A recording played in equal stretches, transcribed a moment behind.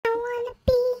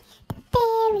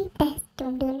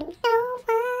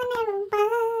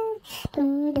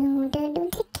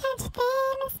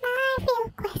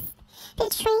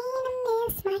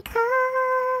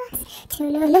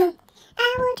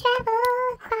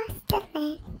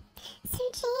that.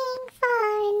 Searching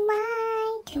far and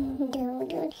wide. Teach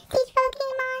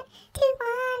Pokemon to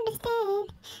understand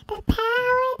the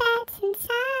power that's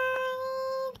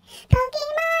inside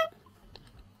Pokemon.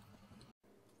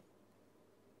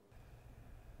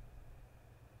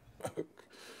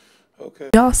 Okay.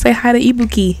 Y'all say hi to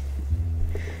Ibuki.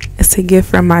 It's a gift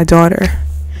from my daughter.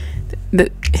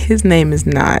 His name is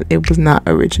not, it was not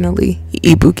originally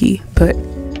Ibuki, but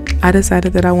I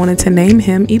decided that I wanted to name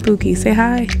him Ibuki. Say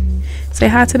hi. Say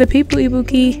hi to the people,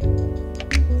 Ibuki.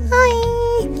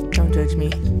 Hi. Don't judge me.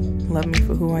 Love me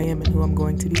for who I am and who I'm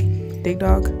going to be. Dig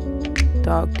dog?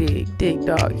 Dog dig. Dig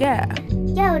dog. Yeah.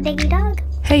 Yo, Diggy Dog.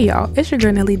 Hey y'all, it's your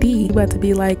girl Nelly D. You about to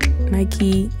be like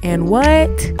Nike and what?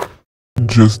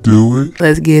 Just do it.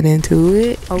 Let's get into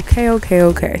it.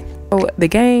 Okay. So the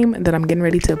game that I'm getting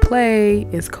ready to play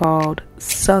is called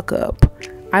Suck Up.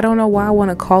 I don't know why I want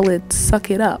to call it Suck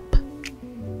It Up.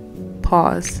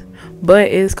 Pause. But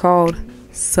it's called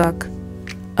Suck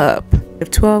Up. If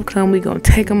 12 come, we gonna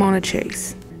take them on a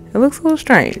chase. It looks a little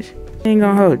strange. Ain't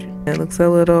gonna hold you. It looks a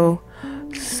little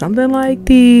something like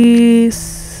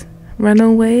this.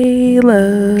 Runaway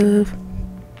love.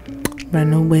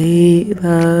 Runaway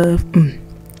love.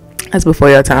 That's before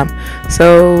your time.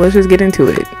 So let's just get into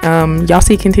it. Y'all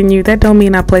see continue. That don't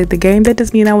mean I played the game. That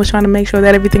just mean I was trying to make sure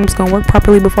that everything was gonna work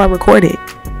properly before I recorded.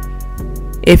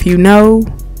 If you know,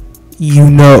 you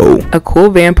know. A cool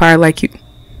vampire like you.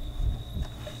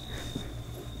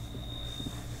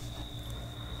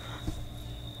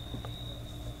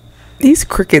 These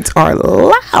crickets are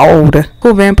loud. A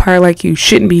cool vampire like you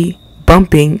shouldn't be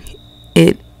bumping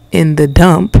it in the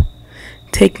dump.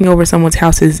 Taking over someone's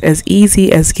house is as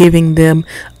easy as giving them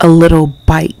a little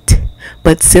bite.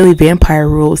 But silly vampire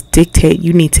rules dictate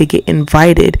you need to get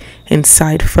invited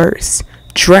inside first.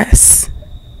 Dress.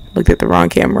 Looked at the wrong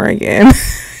camera again.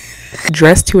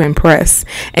 Dress to impress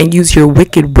and use your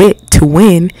wicked wit to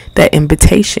win that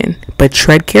invitation. But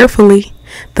tread carefully.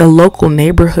 The local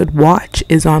neighborhood watch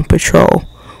is on patrol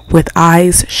with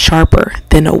eyes sharper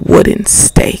than a wooden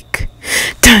stake.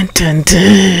 Dun, dun,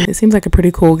 dun. It seems like a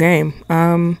pretty cool game.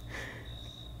 I'm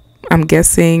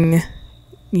guessing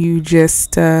you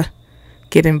just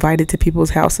get invited to people's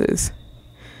houses.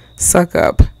 Suck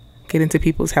up. Get into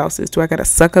people's houses. Do I gotta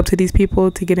suck up to these people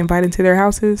to get invited to their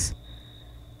houses?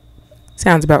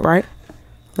 Sounds about right.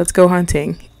 Let's go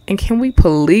hunting. And can we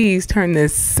please turn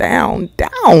this sound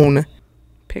down?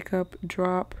 Pick up,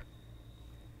 drop.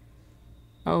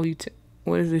 Oh,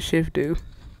 what does the shift do?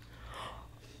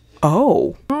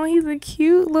 Oh, he's a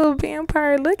cute little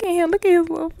vampire. Look at him. Look at his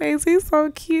little face. He's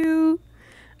so cute.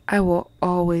 I will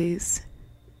always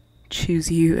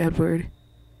choose you, Edward.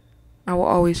 I will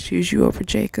always choose you over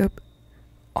Jacob.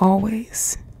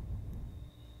 Always.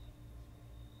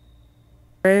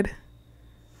 Red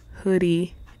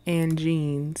hoodie and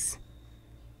jeans.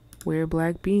 Wear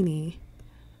black beanie.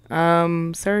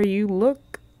 Sir, you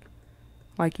look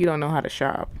like you don't know how to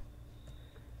shop.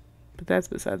 But that's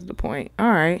besides the point.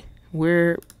 Alright.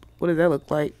 What does that look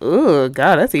like? Ugh,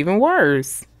 God, that's even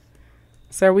worse.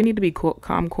 Sir, we need to be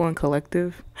calm, cool, and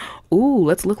collective. Ooh,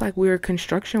 let's look like we're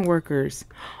construction workers.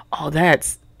 Oh,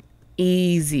 that's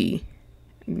easy.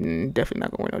 Definitely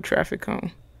not gonna wear no traffic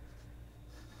cone.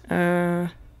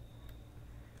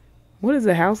 What does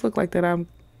the house look like that I'm...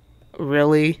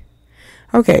 Really?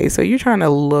 Okay, so you're trying to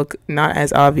look not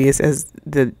as obvious as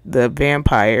the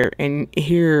vampire, and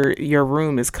here your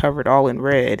room is covered all in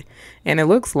red, and it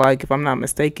looks like, if I'm not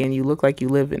mistaken, you look like you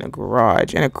live in a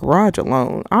garage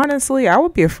alone. Honestly, I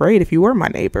would be afraid if you were my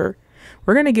neighbor.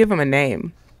 We're gonna give him a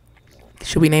name.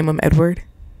 Should we name him Edward?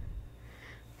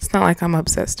 It's not like I'm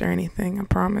obsessed or anything. I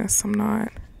promise I'm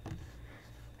not.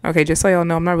 Okay, just so y'all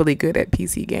know, I'm not really good at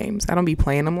PC games. I don't be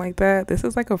playing them like that. This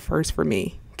is like a first for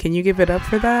me. Can you give it up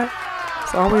for that?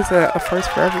 It's always a first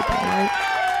for everything, right?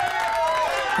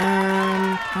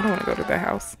 I don't want to go to the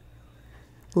house.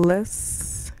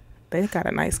 They got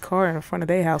a nice car in front of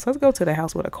their house. Let's go to the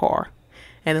house with a car.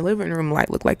 And the living room light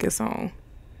look like it's on.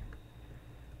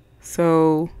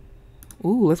 So,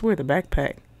 ooh, let's wear the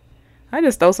backpack. I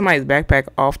just stole somebody's backpack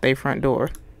off their front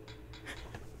door.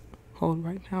 Hold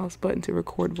right mouse button to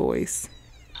record voice.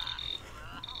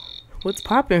 What's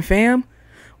poppin', fam?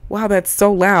 Wow, that's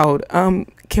so loud.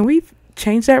 Can we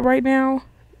change that right now?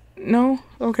 No?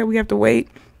 Okay, we have to wait.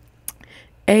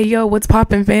 Hey, yo, what's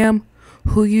poppin', fam?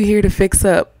 Who you here to fix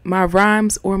up? My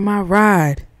rhymes or my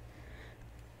ride?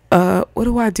 What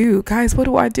do I do? Guys, what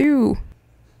do I do?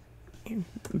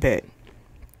 Bet.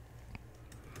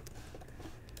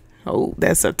 Oh,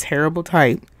 that's a terrible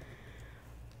type.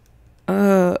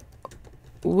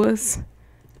 What's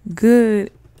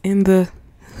good in the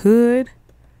hood?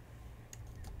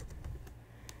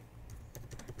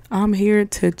 I'm here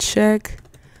to check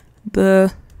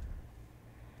the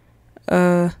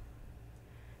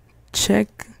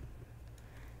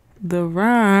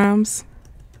rhymes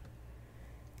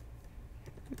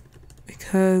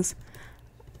because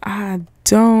I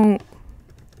don't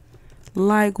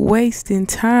like wasting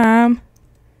time.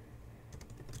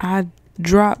 I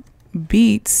drop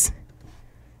beats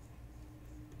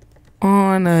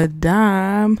on a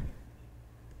dime.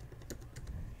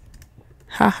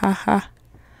 Ha ha ha.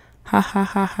 Ha ha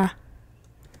ha ha.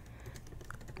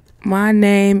 My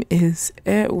name is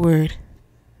Edward.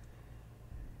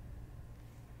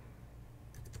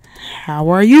 How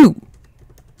are you?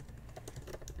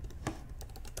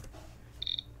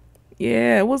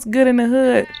 Yeah, what's good in the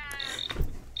hood?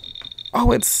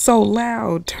 Oh, it's so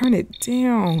loud. Turn it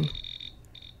down.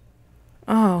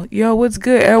 Oh, yo, what's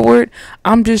good, Edward?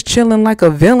 I'm just chilling like a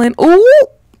villain. Ooh!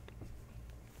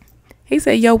 He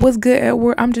said, yo, what's good,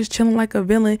 Edward? I'm just chilling like a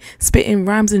villain, spitting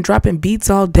rhymes and dropping beats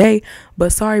all day.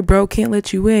 But sorry, bro, can't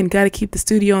let you in. Gotta keep the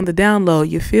studio on the down low.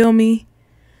 You feel me?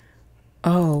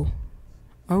 Oh,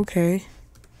 okay.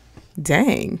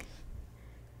 Dang.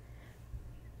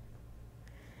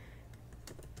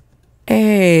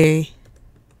 Hey,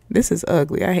 this is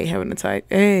ugly. I hate having to type.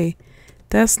 Hey,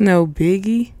 that's no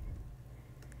biggie.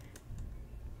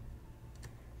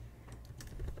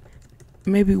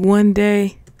 Maybe one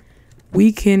day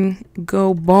we can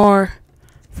go bar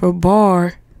for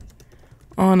bar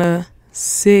on a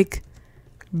sick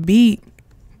beat,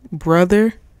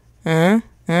 brother.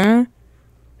 This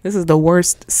is the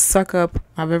worst suck up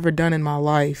I've ever done in my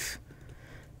life.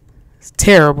 It's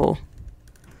terrible.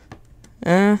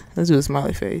 Let's do a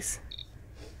smiley face.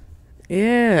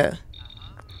 Yeah.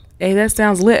 Hey, that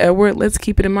sounds lit, Edward. Let's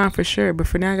keep it in mind for sure. But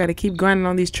for now, I gotta keep grinding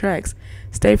on these tracks.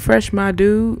 Stay fresh, my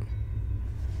dude.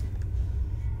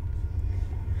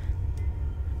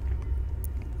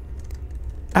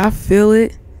 I feel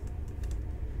it.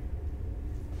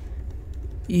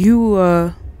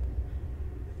 You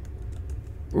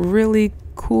really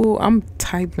cool. I'm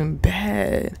typing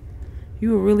bad.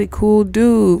 You a really cool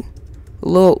dude.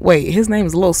 Wait, his name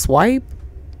is Lil Swipe?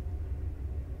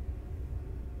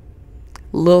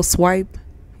 Lil Swipe?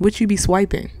 What you be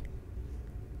swiping?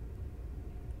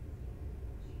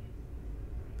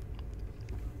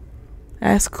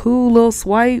 That's cool, Lil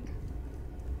Swipe.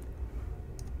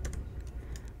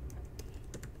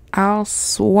 I'll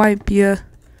swipe you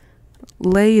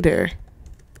later.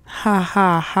 Ha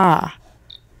ha ha.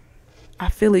 I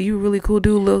feel it. You a really cool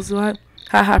dude, Lil Swipe.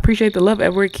 Haha, appreciate the love,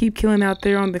 Edward. Keep killing out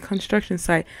there on the construction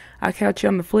site. I'll catch you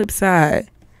on the flip side.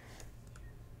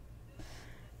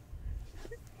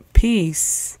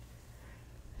 Peace.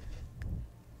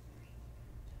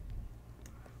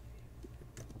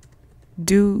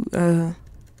 Let's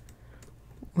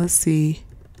see.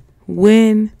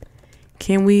 When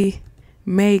can we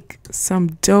make some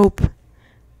dope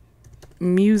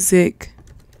music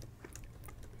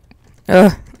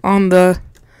on the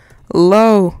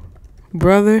low?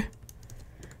 Brother,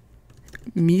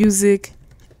 music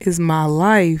is my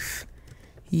life.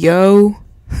 Yo.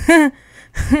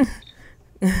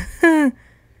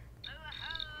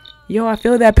 Yo, I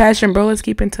feel that passion, bro. Let's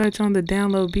keep in touch on the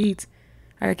download beats.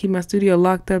 I gotta keep my studio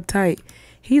locked up tight.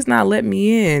 He's not letting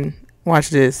me in.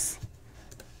 Watch this.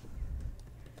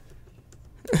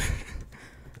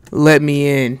 Let me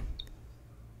in.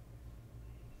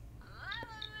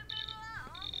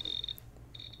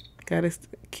 Gotta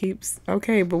keeps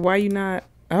okay, but why you not?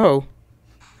 Oh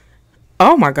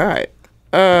my god.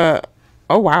 Oh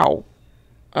wow.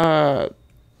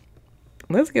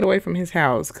 Let's get away from his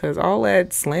house, cause all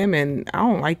that slamming, I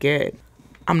don't like it.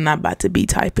 I'm not about to be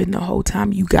typing the whole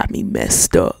time. You got me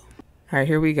messed up. All right,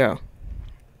 here we go.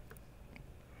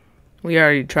 We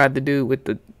already tried the dude with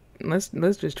the. Let's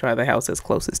just try the house that's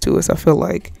closest to us. I feel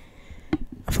like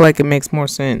it makes more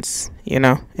sense. You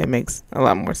know, it makes a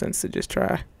lot more sense to just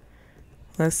try.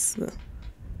 Let's.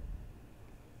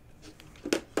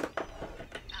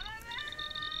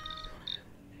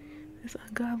 It's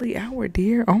ungodly hour,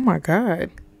 dear. Oh my god.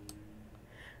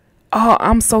 Oh,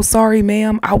 I'm so sorry,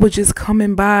 ma'am. I was just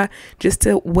coming by just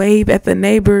to wave at the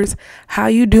neighbors. How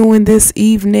you doing this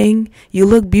evening? You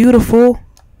look beautiful.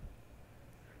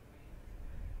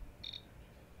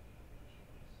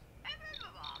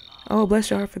 Oh, bless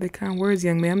your heart for the kind words,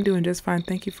 young man. I'm doing just fine.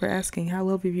 Thank you for asking. How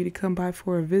lovely of you to come by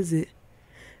for a visit.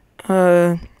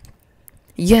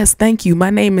 Yes, thank you. My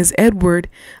name is Edward.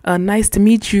 Nice to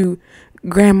meet you,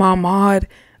 Grandma Maud.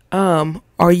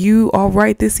 Are you all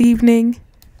right this evening?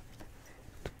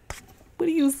 What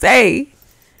do you say?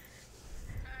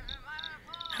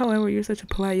 However, you're such a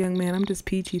polite young man. I'm just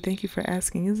peachy. Thank you for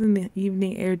asking. Isn't the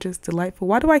evening air just delightful?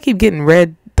 Why do I keep getting why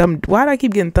do I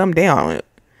keep getting thumbed down?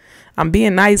 I'm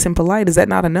being nice and polite. Is that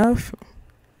not enough?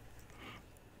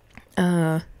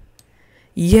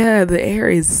 Yeah, the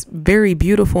air is very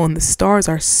beautiful and the stars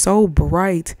are so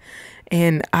bright.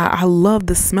 And I love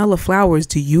the smell of flowers.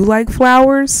 Do you like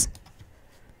flowers?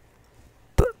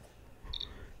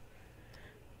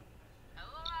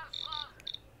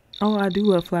 Oh, I do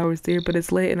love flowers, dear, but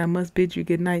it's late and I must bid you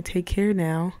good night. Take care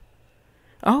now.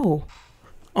 Oh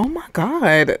my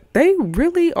God. They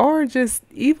really are just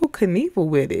evil Knievel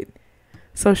with it.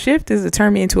 So shift is to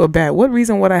turn me into a bat. What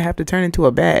reason would I have to turn into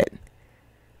a bat?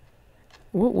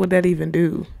 What would that even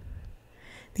do?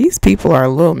 These people are a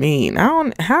little mean.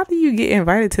 How do you get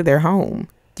invited to their home?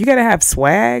 You gotta have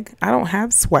swag. I don't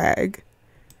have swag.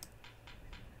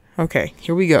 Okay,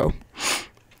 here we go.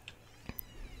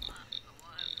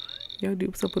 Yo, dude,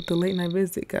 what's up with the late night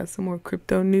visit? Got some more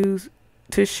crypto news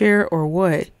to share or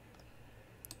what?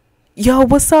 Yo,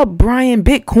 what's up, Brian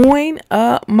Bitcoin?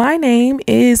 My name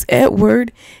is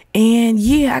Edward, and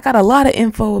yeah, I got a lot of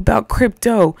info about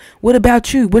crypto. What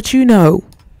about you? What you know?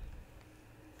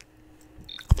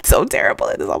 I'm so terrible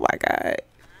at this. Oh my God.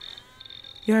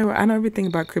 Yo, I know everything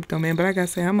about crypto, man, but I gotta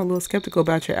say, I'm a little skeptical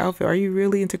about your outfit. Are you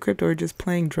really into crypto or just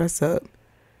playing dress up?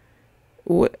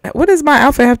 What does my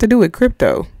outfit have to do with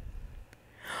crypto?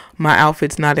 My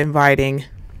outfit's not inviting.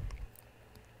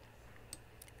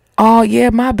 Oh, yeah,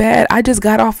 my bad. I just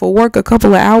got off of work a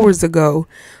couple of hours ago.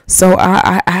 So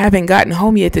I haven't gotten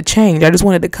home yet to change. I just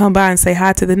wanted to come by and say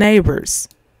hi to the neighbors.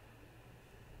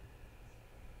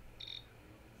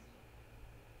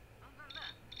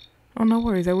 Oh, no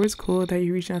worries. That was cool that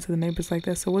you reached out to the neighbors like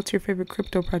that. So what's your favorite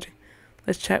crypto project?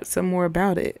 Let's chat some more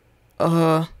about it.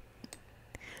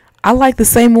 I like the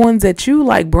same ones that you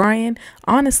like, Brian.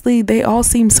 Honestly, they all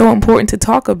seem so important to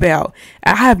talk about.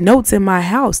 I have notes in my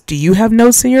house. Do you have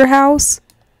notes in your house?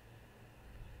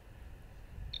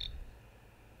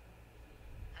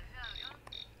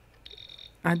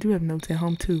 I do have notes at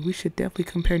home too. We should definitely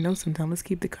compare notes sometime. Let's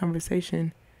keep the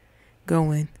conversation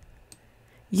going.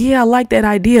 Yeah, I like that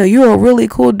idea. You're a really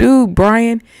cool dude,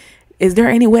 Brian. Is there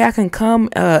any way I can come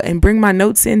and bring my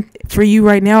notes in for you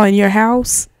right now in your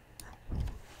house?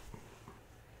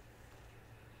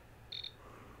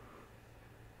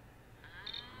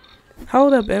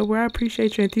 Hold up, Edward. I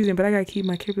appreciate your enthusiasm, but I gotta keep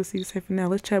my crypto secret safe for now.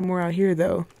 Let's chat more out here,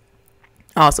 though.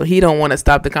 Also, he don't want to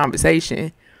stop the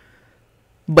conversation,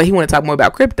 but he want to talk more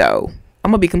about crypto.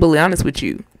 I'm gonna be completely honest with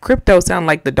you. Crypto sound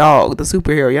like the dog, the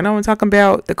superhero. You know what I'm talking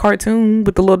about? The cartoon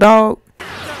with the little dog.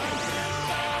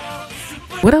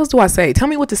 What else do I say? Tell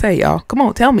me what to say, y'all. Come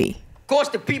on, tell me. Of course,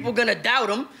 the people gonna doubt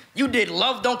him. You did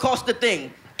Love Don't Cost a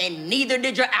Thing, and neither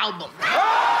did your album.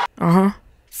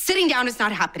 Sitting down is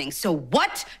not happening. So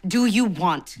what do you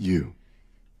want? You.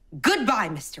 Goodbye,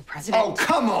 Mr. President. Oh,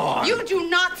 come on. You do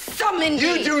not summon me.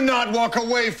 You do not walk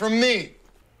away from me.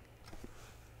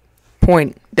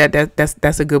 Point.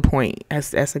 That's a good point.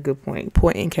 That's a good point.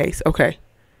 Point in case. Okay.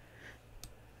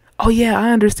 Oh yeah, I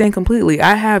understand completely.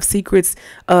 I have secrets,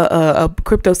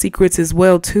 crypto secrets as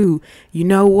well too. You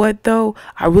know what though?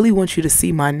 I really want you to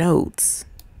see my notes.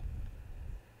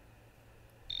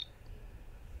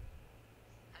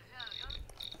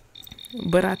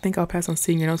 But I think I'll pass on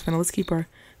seeing your notes, man. Let's keep our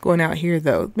going out here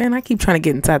though. Man, I keep trying to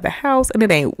get inside the house and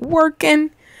it ain't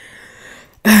working.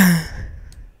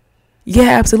 Yeah,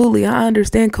 absolutely. I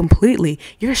understand completely.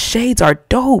 Your shades are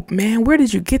dope, man. Where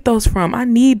did you get those from? I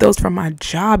need those for my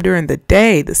job during the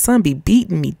day. The sun be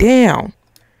beating me down.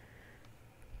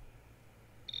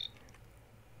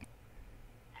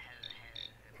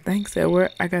 Thanks,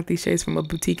 Edward. I got these shades from a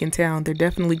boutique in town. They're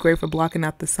definitely great for blocking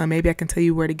out the sun. Maybe I can tell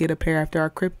you where to get a pair after our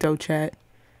crypto chat.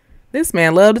 This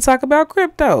man love to talk about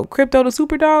crypto. Crypto the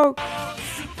super dog?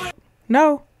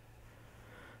 No.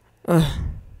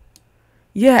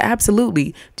 Yeah,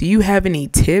 absolutely. Do you have any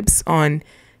tips on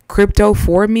crypto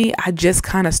for me? I just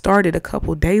kind of started a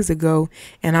couple days ago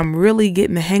and I'm really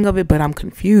getting the hang of it, but I'm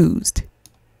confused.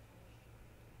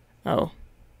 Oh.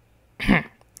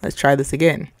 Let's try this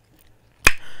again.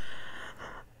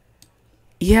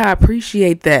 Yeah, I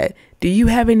appreciate that. Do you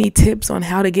have any tips on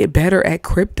how to get better at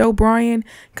crypto, Brian?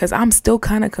 Because I'm still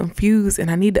kind of confused and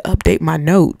I need to update my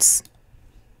notes.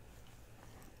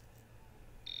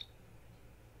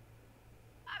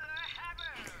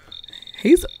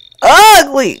 He's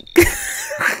ugly.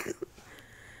 So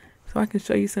I can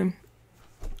show you some.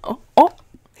 Oh,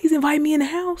 he's inviting me in the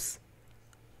house.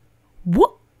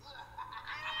 What?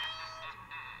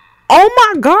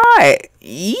 Oh my God.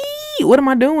 Yee, what am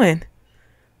I doing?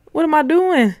 What am I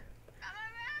doing?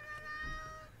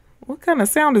 What kind of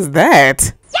sound is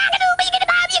that?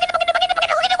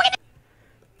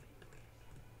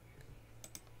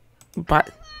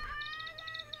 But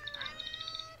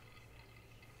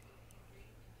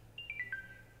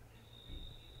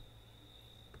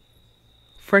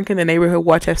Frank and the neighborhood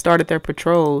watch have started their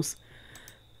patrols.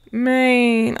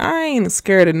 Man, I ain't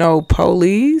scared of no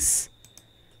police.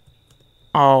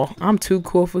 Oh, I'm too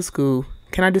cool for school.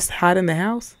 Can I just hide in the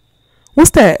house?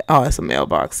 What's that? Oh, it's a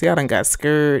mailbox. See, I done got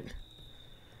scared.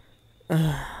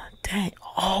 Dang.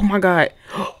 Oh my God.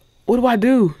 What do I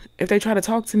do if they try to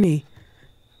talk to me?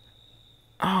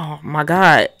 Oh my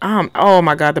God. Oh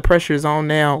my God. The pressure is on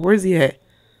now. Where's he at?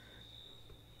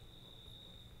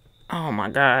 Oh my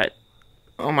God.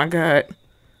 Oh my God.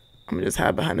 I'm gonna just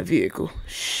hide behind the vehicle.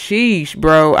 Sheesh,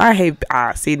 bro. I hate.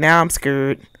 See, now I'm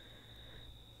scared.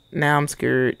 Now I'm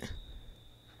scared.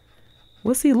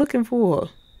 What's he looking for?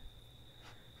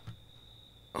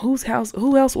 Whose house?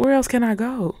 Who else? Where else can I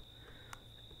go?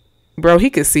 Bro, he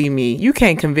could see me. You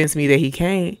can't convince me that he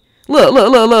can't. Look,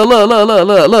 look, look, look, look, look, look,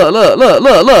 look, look, look, look,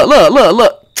 look, look, look, look,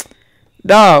 look.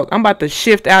 Dog, I'm about to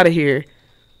shift out of here.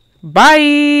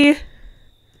 Bye.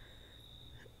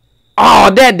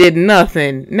 Oh, that did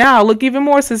nothing. Now I look even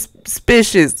more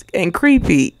suspicious and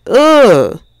creepy.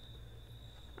 Ugh.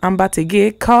 I'm about to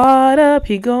get caught up.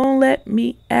 He gonna let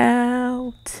me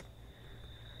out.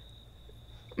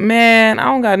 Man, I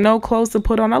don't got no clothes to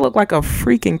put on. I look like a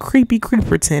freaking creepy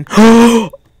creeperton.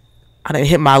 I done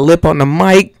hit my lip on the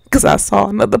mic because I saw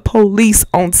another police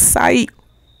on site.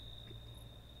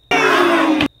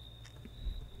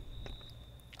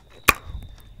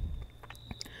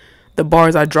 The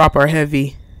bars I drop are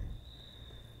heavy.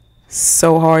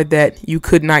 So hard that you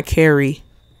could not carry.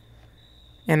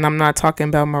 And I'm not talking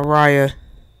about Mariah.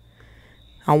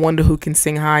 I wonder who can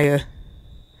sing higher.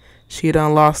 She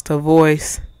done lost her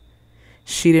voice.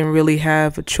 She didn't really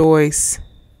have a choice.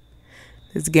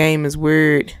 This game is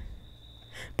weird.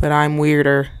 But I'm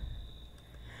weirder.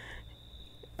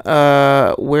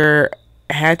 Wear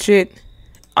Hatchet?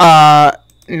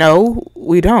 No,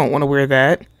 we don't want to wear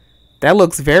that. That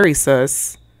looks very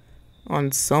sus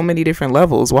on so many different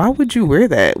levels. Why would you wear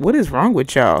that? What is wrong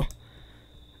with y'all?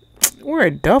 Wear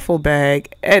a duffel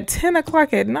bag at 10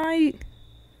 o'clock at night?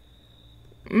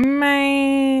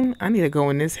 Man, I need to go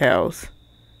in this house.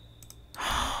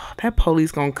 That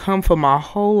police gonna come for my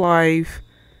whole life.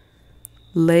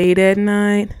 Late at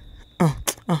night.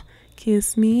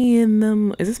 Kiss me in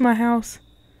the... Is this my house?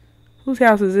 Whose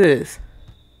house is this?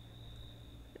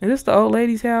 Is this the old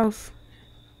lady's house?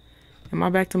 Am I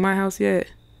back to my house yet?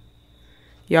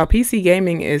 Y'all, PC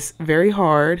gaming is very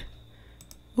hard.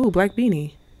 Ooh, black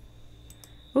beanie.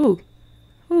 Ooh.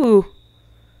 Ooh.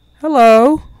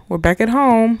 Hello. We're back at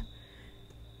home.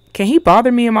 Can he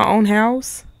bother me in my own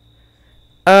house?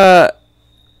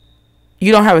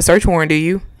 You don't have a search warrant, do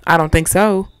you? I don't think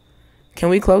so. Can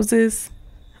we close this?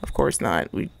 Of course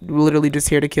not. We're literally just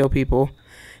here to kill people.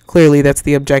 Clearly, that's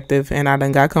the objective. And I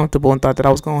done got comfortable and thought that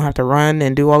I was going to have to run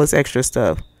and do all this extra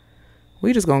stuff.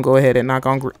 We just going to go ahead and knock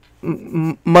on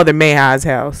Mother Mayhi's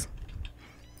house.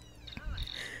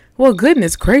 Well,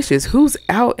 goodness gracious. Who's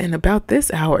out and about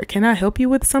this hour? Can I help you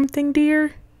with something,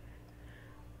 dear?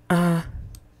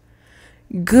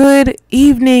 Good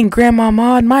evening, Grandma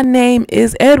Maud. My name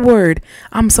is Edward.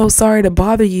 I'm so sorry to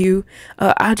bother you.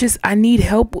 I need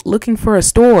help looking for a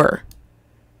store.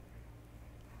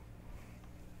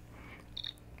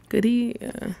 Goody.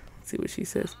 Let's see what she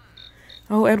says.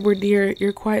 Oh, Edward, dear,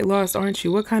 you're quite lost, aren't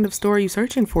you? What kind of store are you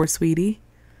searching for, sweetie?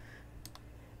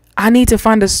 I need to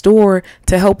find a store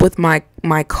to help with my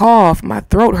cough. My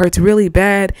throat hurts really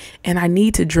bad, and I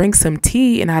need to drink some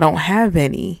tea, and I don't have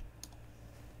any.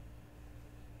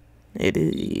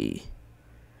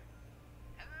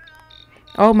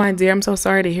 Oh, my dear, I'm so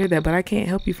sorry to hear that, but I can't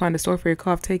help you find a store for your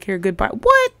cough. Take care. Goodbye.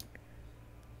 What?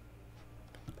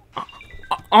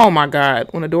 Oh, my God.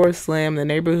 When the door is slammed, the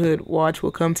neighborhood watch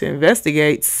will come to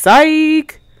investigate.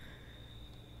 Psych.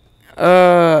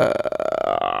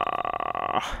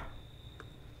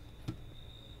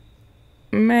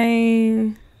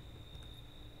 Man.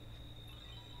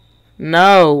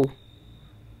 No.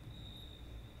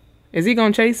 Is he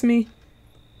gonna chase me?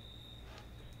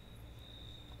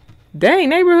 Dang,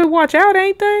 neighborhood watch out,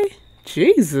 ain't they?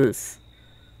 Jesus.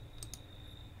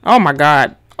 Oh my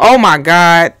God. Oh my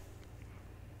God.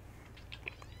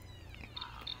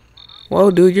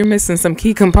 Whoa, dude, you're missing some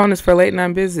key components for late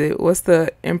night visit. What's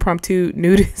the impromptu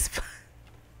nudist?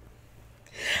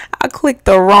 I clicked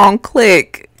the wrong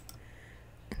click.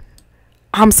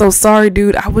 I'm so sorry,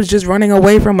 dude. I was just running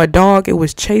away from a dog. It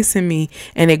was chasing me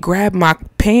and it grabbed my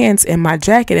pants and my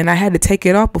jacket and I had to take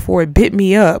it off before it bit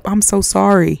me up. I'm so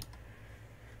sorry.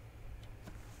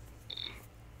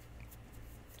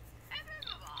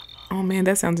 Oh man,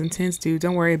 that sounds intense, dude.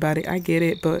 Don't worry about it. I get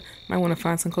it, but might want to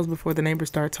find some clothes before the neighbors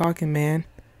start talking, man.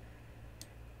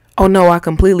 Oh no, I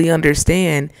completely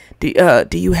understand. Do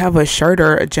you have a shirt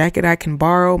or a jacket I can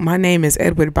borrow? My name is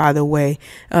Edward, by the way.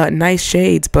 Nice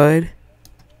shades, bud.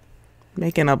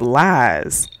 Making up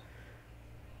lies.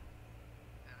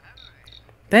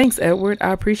 Thanks, Edward.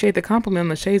 I appreciate the compliment on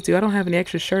the shades, dude. I don't have any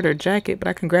extra shirt or jacket, but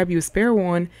I can grab you a spare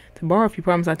one to borrow if you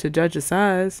promise not to judge the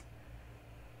size.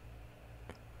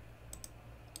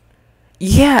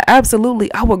 Yeah,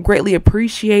 absolutely. I would greatly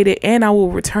appreciate it, and I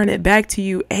will return it back to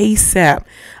you ASAP.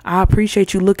 I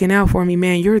appreciate you looking out for me,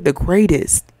 man. You're the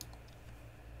greatest.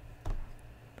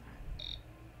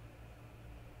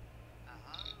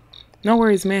 No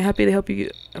worries, man. Happy to help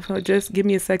you. Just give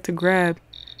me a sec to grab.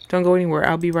 Don't go anywhere.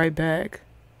 I'll be right back.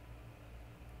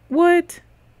 What?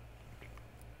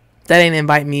 That ain't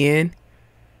invite me in.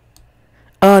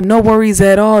 No worries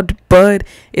at all, bud.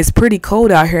 It's pretty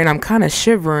cold out here, and I'm kind of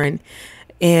shivering.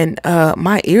 And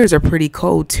my ears are pretty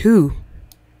cold too.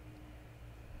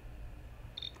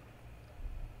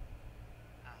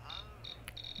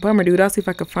 Bummer, dude. I'll see if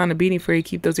I can find a beanie for you.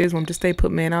 Keep those ears warm. Just stay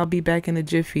put, man. I'll be back in a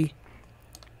jiffy.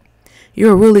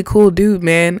 You're a really cool dude,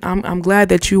 man. I'm glad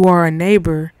that you are a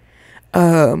neighbor.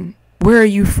 Where are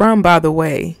you from, by the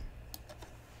way?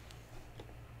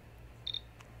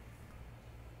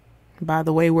 By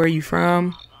the way, where are you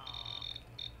from?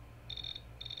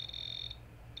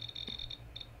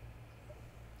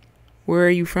 Where are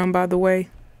you from, by the way?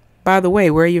 By the way,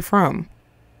 where are you from?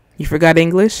 You forgot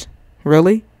English?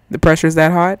 Really? The pressure's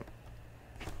that hot?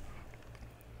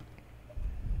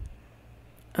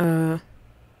 I'm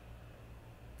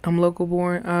local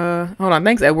born. Hold on.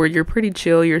 Thanks, Edward. You're pretty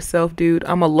chill yourself, dude.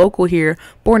 I'm a local here,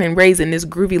 born and raised in this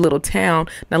groovy little town.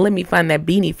 Now let me find that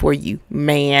beanie for you,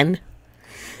 man.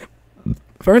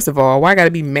 First of all, why I gotta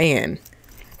be man?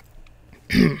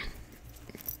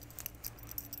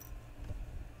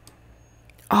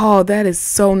 Oh, that is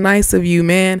so nice of you,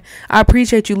 man. I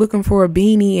appreciate you looking for a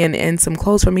beanie and some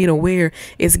clothes for me to wear.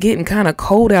 It's getting kind of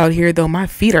cold out here, though. My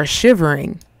feet are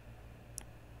shivering.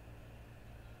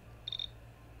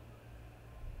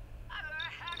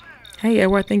 Hey,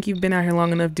 Edward, I think you've been out here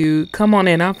long enough, dude. Come on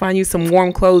in. I'll find you some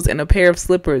warm clothes and a pair of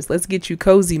slippers. Let's get you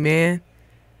cozy, man.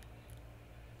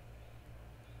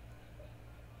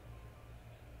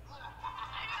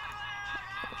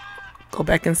 Go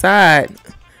back inside.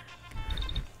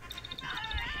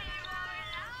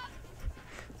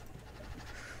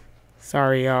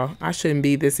 Sorry, y'all. I shouldn't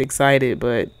be this excited,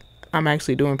 but I'm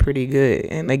actually doing pretty good.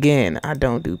 And again, I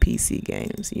don't do PC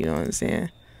games. You know what I'm saying?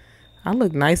 I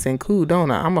look nice and cool, don't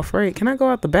I? I'm afraid. Can I go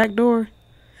out the back door?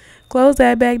 Close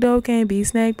that back door. Can't be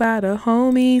snaked by the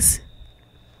homies.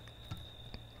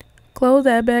 Close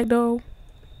that back door.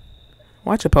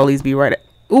 Watch the police be right at...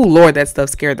 Ooh, Lord, that stuff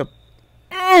scared the...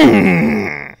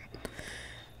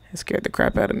 It scared the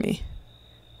crap out of me.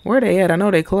 Where they at? I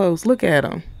know they closed. Look at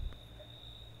them.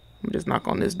 I'm just knock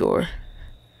on this door.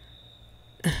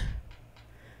 I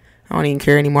don't even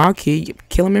care anymore. I'll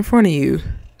kill him in front of you.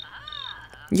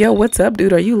 Yo, what's up,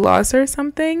 dude? Are you lost or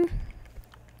something?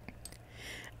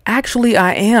 Actually,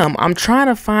 I am. I'm trying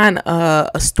to find a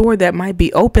store that might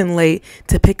be open late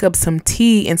to pick up some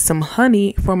tea and some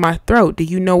honey for my throat. Do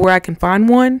you know where I can find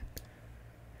one?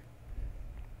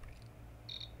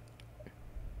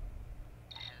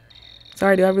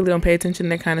 Sorry, dude. I really don't pay attention to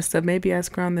that kind of stuff. Maybe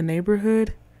ask around the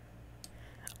neighborhood.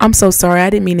 I'm so sorry.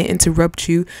 I didn't mean to interrupt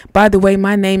you. By the way,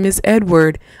 my name is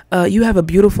Edward. You have a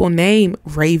beautiful name,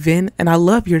 Raven, and I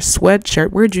love your sweatshirt.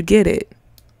 Where'd you get it?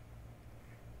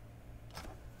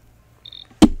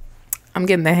 I'm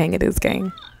getting the hang of this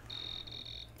game.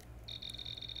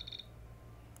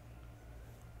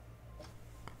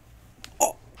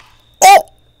 Oh, oh!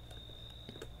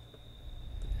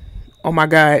 Oh my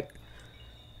God.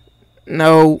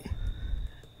 No.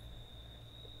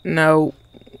 No.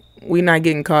 We not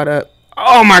getting caught up.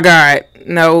 Oh my God.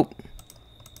 No.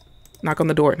 Knock on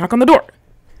the door. Knock on the door.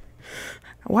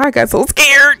 Why I got so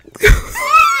scared?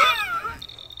 I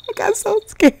got so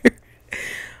scared.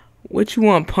 What you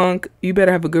want, punk? You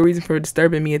better have a good reason for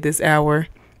disturbing me at this hour.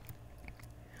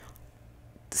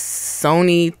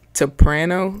 Tony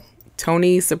Soprano?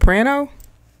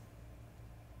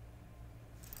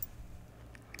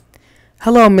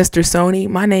 Hello, Mr. Sony.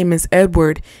 My name is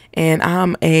Edward, and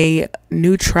I'm a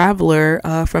new traveler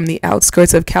from the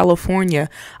outskirts of California.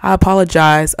 I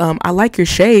apologize. I like your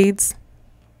shades.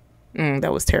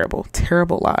 That was terrible.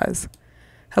 Terrible lies.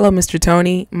 Hello, Mr.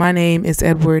 Tony. My name is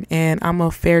Edward, and I'm a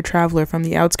fair traveler from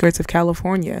the outskirts of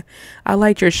California. I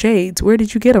like your shades. Where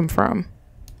did you get them from?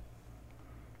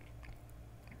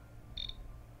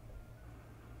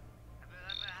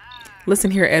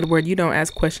 Listen here, Edward. You don't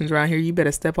ask questions around here. You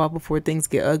better step off before things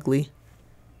get ugly.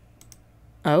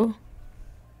 Oh?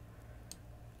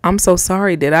 I'm so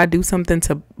sorry. Did I do something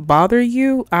to bother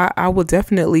you? I will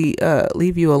definitely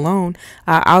leave you alone.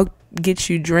 I'll get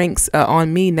you drinks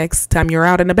on me next time you're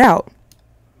out and about.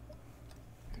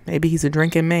 Maybe he's a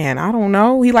drinking man. I don't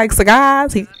know. He likes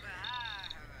cigars. He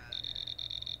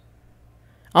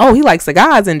likes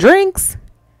cigars and drinks.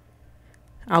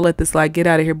 I'll let this slide. Get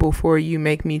out of here before you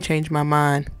make me change my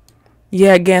mind.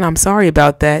 Yeah, again, I'm sorry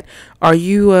about that. Are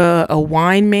you a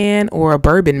wine man or a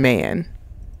bourbon man?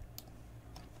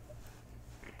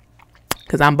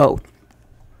 Because I'm both.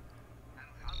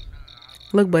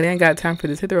 Look, buddy, I ain't got time for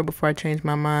this. Hit the road before I change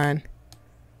my mind.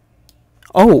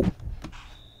 Oh.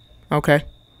 Okay.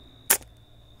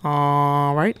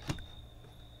 All right.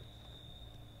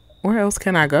 Where else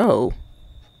can I go?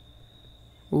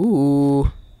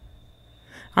 Ooh.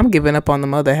 I'm giving up on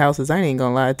them other houses. I ain't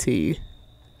gonna lie to you.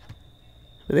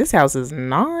 But this house is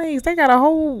nice. They got a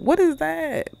whole... What is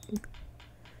that?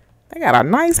 They got a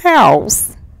nice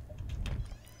house.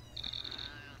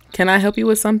 Can I help you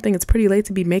with something? It's pretty late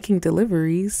to be making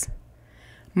deliveries.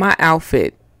 My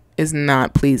outfit is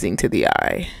not pleasing to the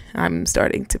eye. I'm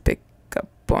starting to pick up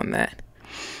on that.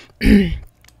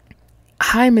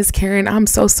 Hi, Miss Karen. I'm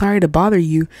so sorry to bother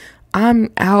you.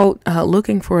 I'm out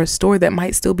looking for a store that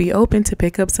might still be open to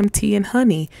pick up some tea and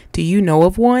honey. Do you know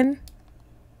of one?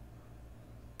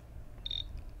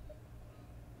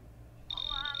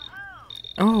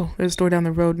 Oh, there's a store down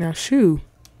the road now. Shoo.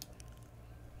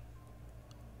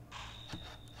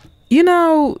 You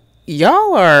know,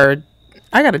 y'all are...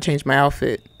 I gotta change my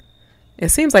outfit.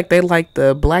 It seems like they like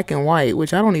the black and white,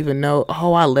 which I don't even know.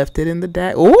 Oh, I left it in the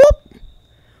deck. Whoop!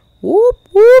 Whoop,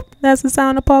 whoop. That's the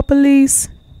sound of Paw Police.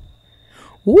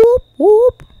 Whoop,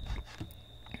 whoop.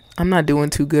 I'm not doing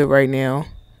too good right now.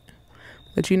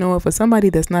 But you know what? For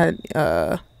somebody that's not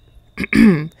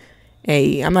I'm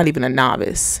not even a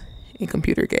novice in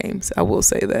computer games. I will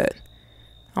say that.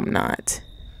 I'm not.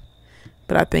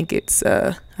 But I think it's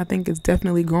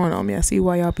definitely growing on me. I see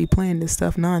why y'all be playing this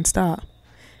stuff nonstop.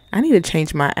 I need to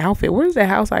change my outfit. Where's the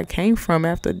house I came from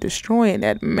after destroying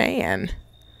that man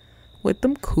with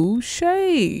them cool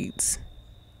shades?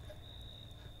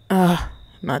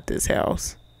 Not this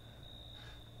house.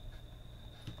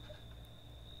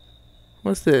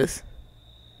 What's this?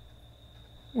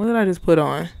 What did I just put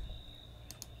on?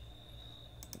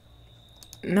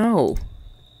 No.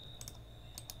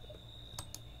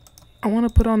 I want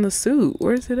to put on the suit.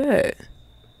 Where's it at?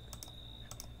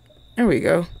 There we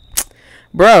go.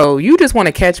 Bro, you just want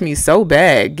to catch me so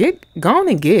bad. Go on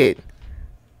and get.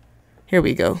 Here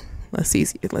we go. Let's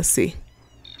see.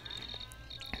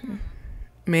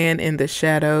 Man in the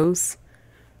shadows.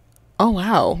 Oh,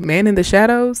 wow. Man in the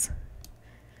shadows.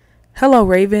 Hello,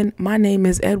 Raven. My name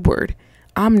is Edward.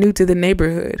 I'm new to the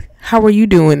neighborhood. How are you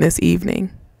doing this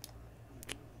evening?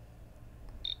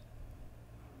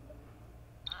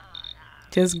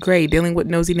 Just great. Dealing with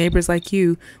nosy neighbors like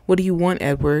you. What do you want,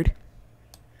 Edward?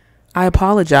 I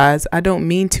apologize. I don't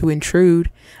mean to intrude.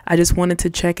 I just wanted to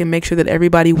check and make sure that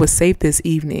everybody was safe this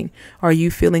evening. Are you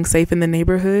feeling safe in the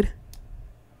neighborhood?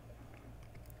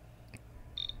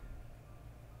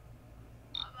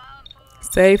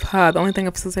 Safe? The only thing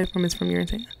I'm still safe from is from your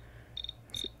intent.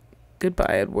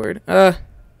 Goodbye, Edward.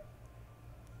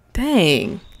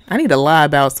 Dang. I need to lie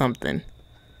about something.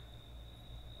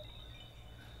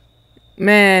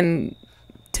 Man,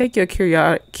 take your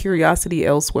curiosity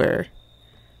elsewhere.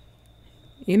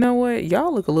 You know what?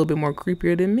 Y'all look a little bit more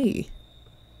creepier than me.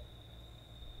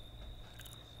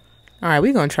 Alright,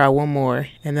 we're going to try one more.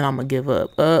 And then I'm going to give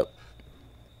up.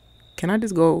 Can I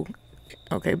just go?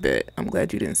 Okay, bet. I'm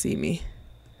glad you didn't see me.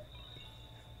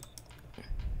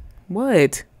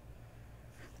 What?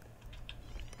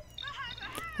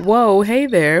 Whoa, hey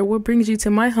there. What brings you to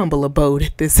my humble abode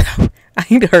at this hour? I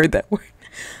ain't heard that word.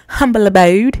 Humble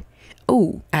abode.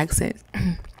 Ooh, accent.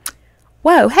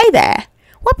 Whoa, hey there.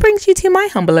 What brings you to my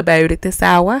humble abode at this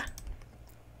hour?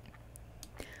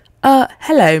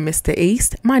 Hello, Mr.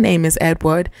 East. My name is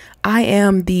Edward. I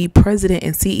am the president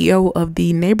and CEO of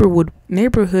the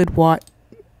neighborhood watch.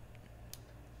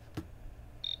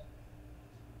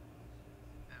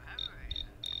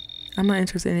 I'm not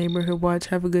interested in neighborhood watch.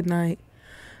 Have a good night.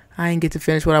 I didn't get to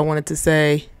finish what I wanted to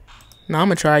say. No, I'm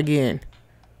gonna try again.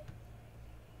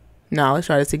 No, let's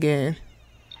try this again.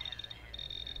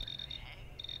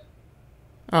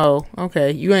 Oh,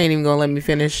 okay. You ain't even gonna let me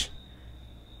finish.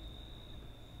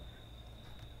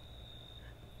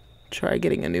 Try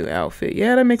getting a new outfit.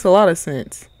 Yeah, that makes a lot of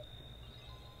sense.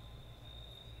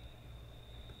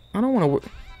 I don't want to work.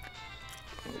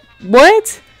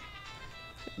 What?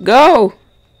 Go.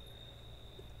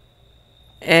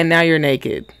 And now you're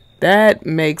naked. That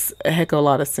makes a heck of a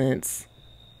lot of sense.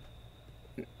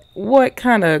 What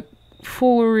kind of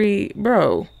foolery,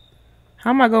 bro? How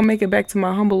am I gonna make it back to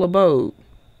my humble abode?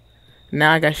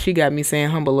 Now she got me saying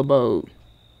humble abode.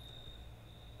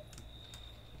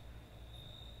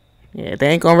 Yeah, they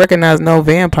ain't gonna recognize no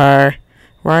vampire,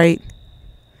 right?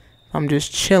 I'm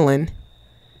just chilling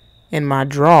in my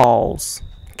drawers.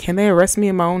 Can they arrest me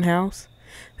in my own house?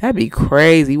 That'd be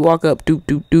crazy. Walk up, doop,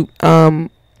 doop, doop.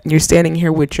 You're standing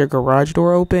here with your garage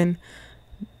door open.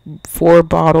 4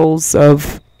 bottles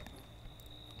of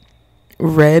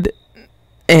red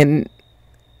and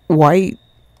white.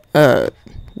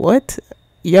 What?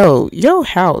 Yo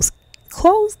house.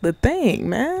 Close the thing,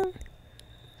 man.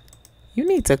 You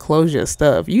need to close your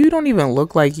stuff. You don't even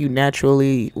look like you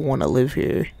naturally want to live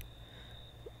here.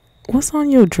 What's on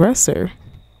your dresser?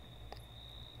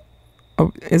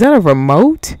 Oh, is that a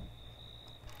remote?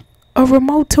 A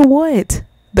remote to what?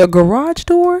 The garage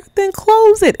door? Then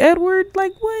close it, Edward.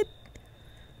 Like what?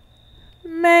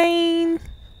 Man.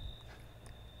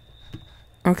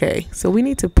 Okay, so we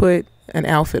need to put an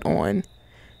outfit on.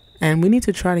 And we need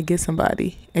to try to get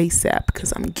somebody ASAP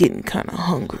because I'm getting kind of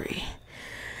hungry.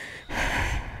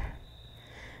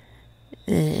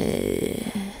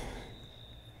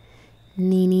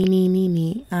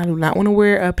 Nee. I do not want to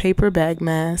wear a paper bag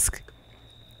mask.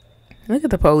 Look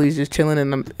at the police just chilling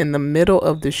in the middle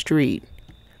of the street.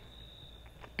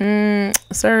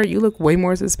 Sir, you look way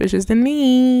more suspicious than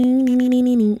me.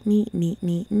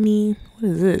 What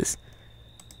is this?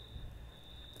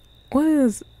 What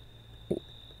is...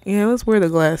 Yeah, let's wear the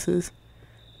glasses.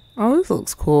 Oh, this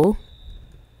looks cool.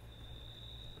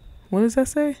 What does that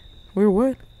say? Wear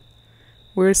what?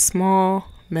 Wear a small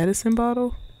medicine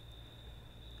bottle?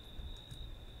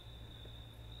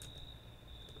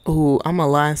 Ooh, I'm gonna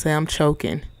lie and say I'm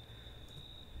choking.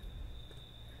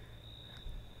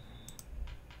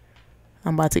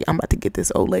 I'm about to get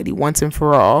this old lady once and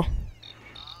for all.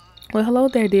 Well, hello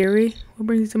there, dearie. What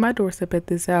brings you to my doorstep at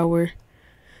this hour?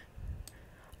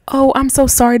 Oh, I'm so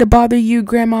sorry to bother you,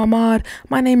 Grandma Maud.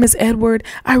 My name is Edward.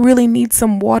 I really need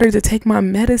some water to take my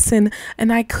medicine,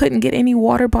 and I couldn't get any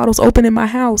water bottles open in my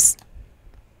house.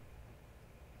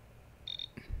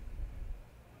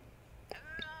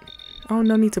 Oh,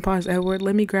 no need to pause, Edward.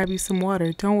 Let me grab you some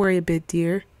water. Don't worry a bit,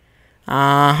 dear.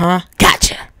 Uh-huh.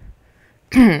 Gotcha.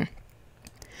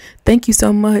 Thank you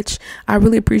so much. I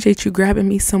really appreciate you grabbing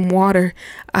me some water.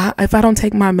 If I don't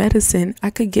take my medicine,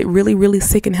 I could get really, really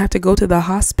sick and have to go to the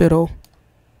hospital.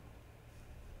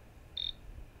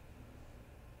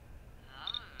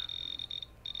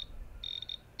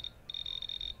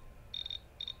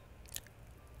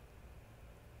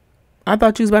 I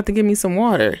thought you was about to give me some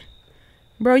water.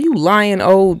 Bro, you lying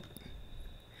old.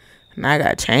 And I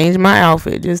gotta change my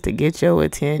outfit just to get your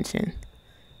attention.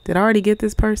 Did I already get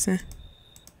this person?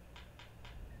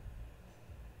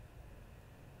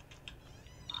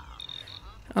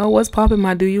 Oh, what's poppin',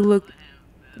 my dude? You look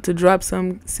to drop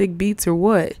some sick beats or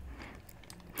what?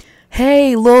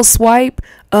 Hey, Lil Swipe.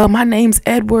 My name's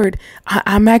Edward.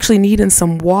 I'm actually needing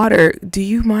some water. Do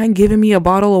you mind giving me a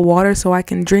bottle of water so I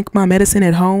can drink my medicine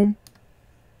at home?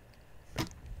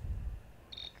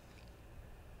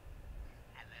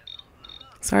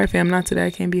 Sorry, fam. Not today.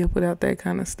 I can't be up without that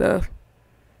kind of stuff.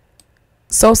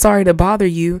 So sorry to bother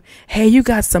you. Hey, you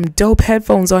got some dope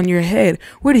headphones on your head.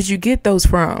 Where did you get those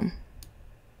from?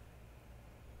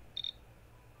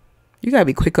 You gotta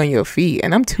be quick on your feet,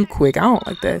 and I'm too quick. I don't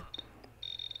like that.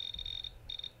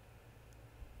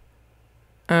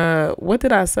 What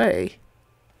did I say?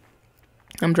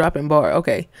 I'm dropping bar.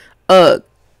 Okay.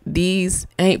 These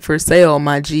ain't for sale,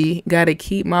 my G. Gotta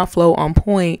keep my flow on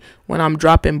point when I'm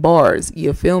dropping bars.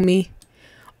 You feel me?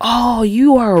 Oh,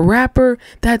 you are a rapper?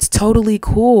 That's totally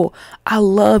cool. I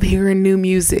love hearing new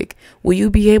music. Will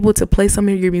you be able to play some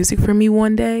of your music for me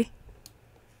one day?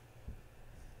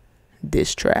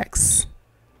 Diss tracks.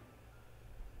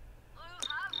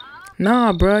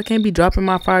 Nah, bruh, I can't be dropping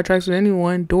my fire tracks with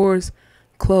anyone. Doors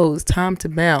closed. Time to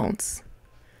bounce.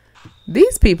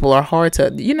 These people are hard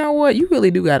to... You know what? You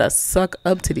really do gotta suck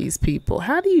up to these people.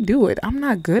 How do you do it? I'm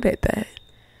not good at that.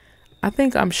 I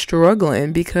think I'm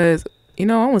struggling because, you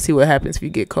know, I want to see what happens if you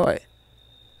get caught.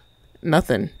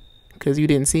 Nothing. Because you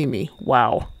didn't see me.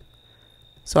 Wow.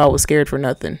 So I was scared for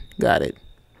nothing. Got it.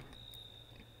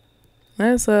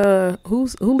 That's who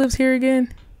lives here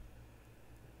again?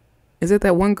 Is it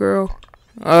that one girl?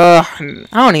 I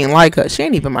don't even like her. She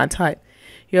ain't even my type.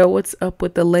 Yo, what's up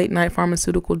with the late night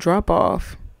pharmaceutical drop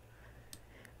off?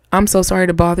 I'm so sorry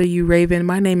to bother you, Raven.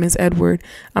 My name is Edward.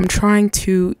 I'm trying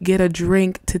to get a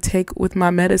drink to take with my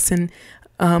medicine.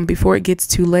 before it gets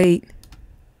too late.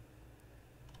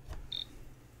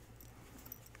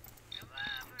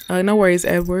 No worries,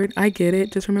 Edward. I get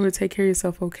it. Just remember to take care of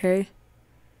yourself, okay?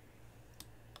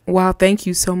 Wow, thank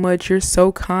you so much. You're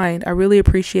so kind. I really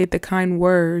appreciate the kind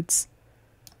words.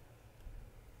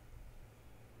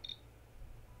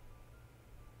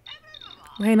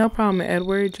 Hey, no problem,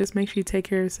 Edward. Just make sure you take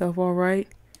care of yourself, all right?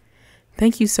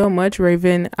 Thank you so much,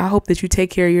 Raven. I hope that you take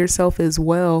care of yourself as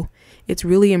well. It's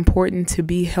really important to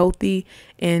be healthy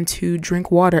and to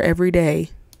drink water every day.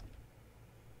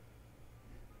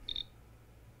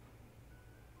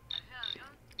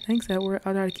 Thanks, Edward.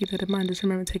 I'll try to keep that in mind. Just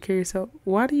remember to take care of yourself.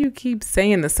 Why do you keep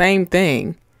saying the same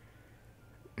thing?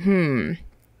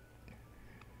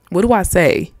 What do I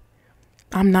say?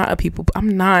 I'm not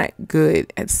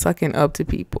good at sucking up to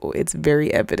people. It's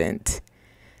very evident.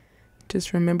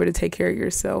 Just remember to take care of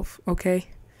yourself, okay?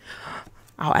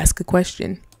 I'll ask a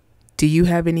question. Do you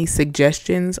have any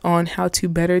suggestions on how to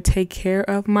better take care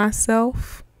of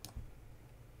myself?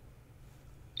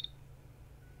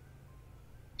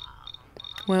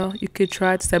 Well, you could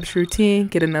try to establish a routine,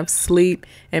 get enough sleep,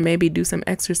 and maybe do some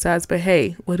exercise. But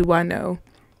hey, what do I know?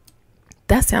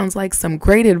 That sounds like some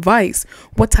great advice.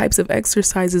 What types of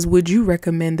exercises would you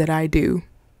recommend that I do?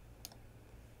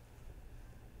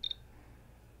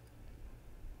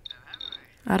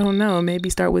 I don't know. Maybe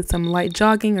start with some light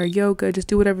jogging or yoga. Just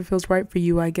do whatever feels right for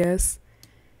you, I guess.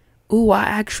 Ooh, I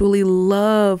actually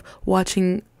love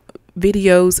watching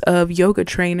videos of yoga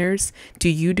trainers. Do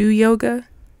you do yoga?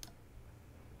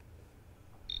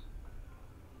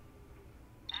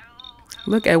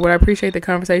 Look, Edward, I appreciate the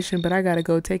conversation, but I gotta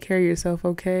go. Take care of yourself,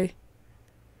 okay?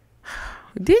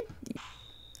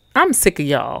 I'm sick of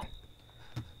y'all.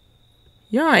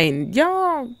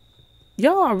 Y'all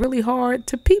are really hard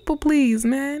to people please,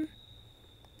 man.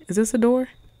 Is this a door?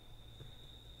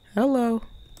 Hello.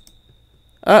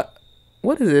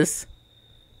 What is this?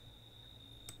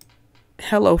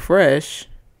 Hello Fresh.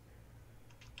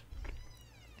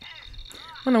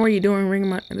 I don't know what you're doing. Ring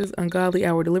my this ungodly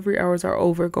hour. Delivery hours are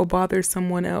over. Go bother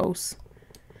someone else.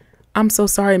 I'm so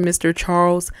sorry, Mr.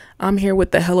 Charles. I'm here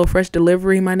with the HelloFresh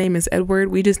delivery. My name is Edward.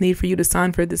 We just need for you to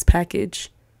sign for this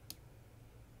package.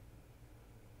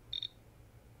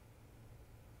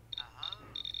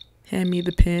 Hand me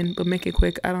the pen, but make it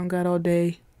quick. I don't got all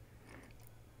day.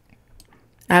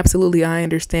 Absolutely, I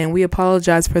understand. We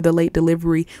apologize for the late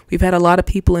delivery. We've had a lot of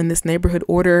people in this neighborhood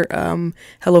order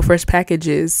HelloFresh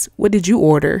packages. What did you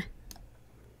order?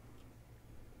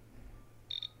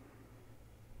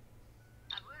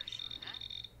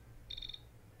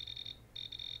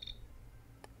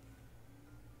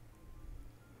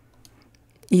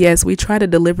 Yes, we try to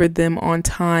deliver them on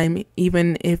time,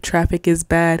 even if traffic is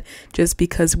bad, just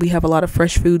because we have a lot of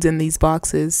fresh foods in these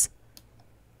boxes.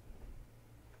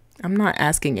 I'm not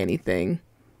asking anything.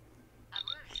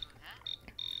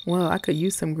 Well, I could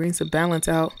use some greens to balance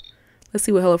out. Let's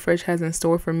see what HelloFresh has in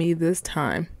store for me this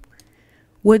time.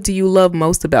 What do you love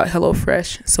most about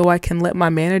HelloFresh? So I can let my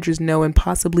managers know and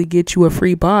possibly get you a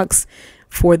free box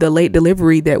for the late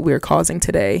delivery that we're causing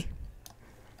today.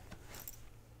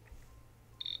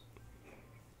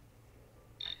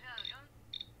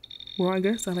 Well, I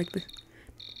guess I like the,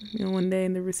 one day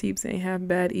and the receipts ain't half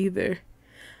bad either.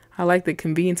 I like the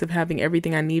convenience of having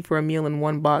everything I need for a meal in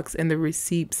one box and the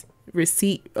receipt.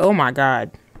 Oh my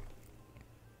God.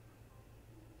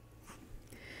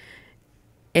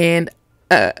 And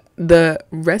the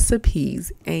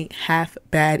recipes ain't half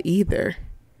bad either.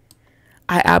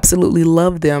 I absolutely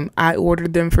love them. I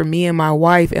ordered them for me and my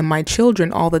wife and my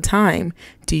children all the time.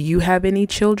 Do you have any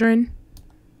children?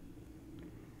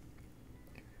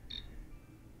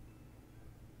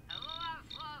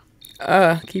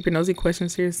 Keep your nosy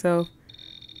questions to yourself.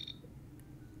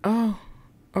 Oh,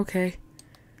 okay.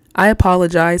 I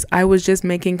apologize. I was just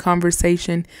making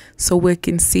conversation so we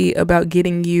can see about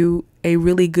getting you a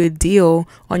really good deal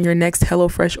on your next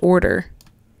HelloFresh order.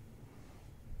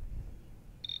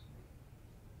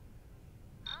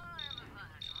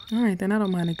 All right, then I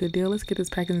don't mind a good deal. Let's get this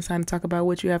package inside and talk about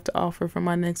what you have to offer for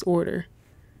my next order.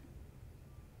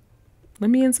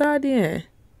 Let me inside then.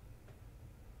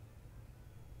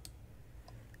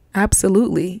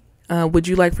 Absolutely. Would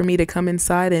you like for me to come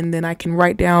inside and then I can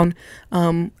write down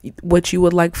what you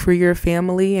would like for your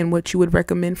family and what you would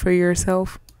recommend for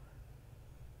yourself?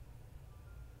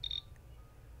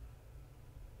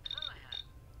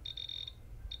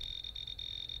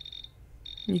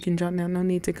 You can jot down. No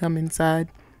need to come inside.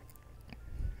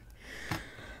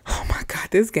 Oh my God,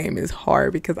 this game is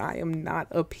hard because I am not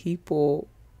a people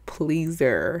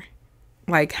pleaser.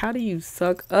 Like, how do you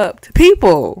suck up to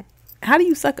people? How do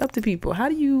you suck up to people? How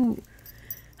do you...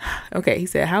 Okay, he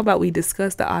said, how about we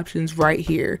discuss the options right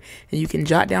here and you can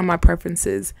jot down my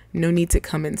preferences. No need to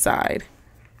come inside.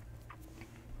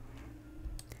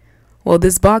 Well,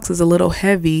 this box is a little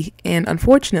heavy and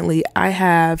unfortunately I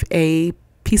have a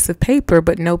piece of paper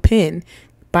but no pen.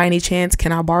 By any chance,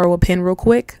 can I borrow a pen real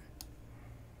quick?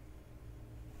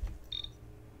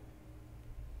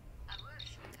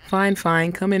 Fine,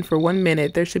 fine. Come in for 1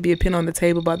 minute. There should be a pen on the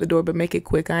table by the door, but make it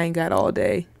quick. I ain't got all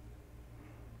day.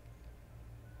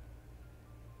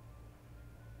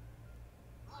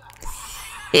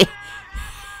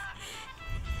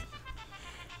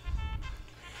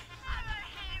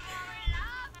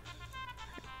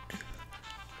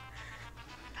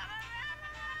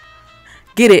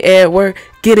 Get it, Edward.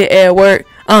 Get it, Edward.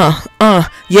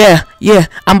 Yeah.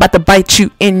 I'm about to bite you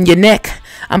in your neck.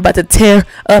 I'm about to tear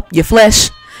up your flesh.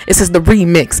 This is the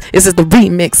remix. This is the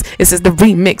remix. This is the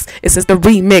remix. This is the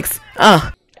remix.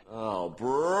 Oh,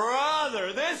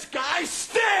 brother, this guy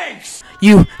stinks!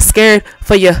 You scared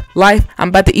for your life? I'm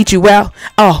about to eat you out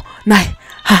all night.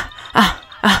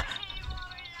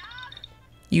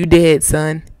 You dead,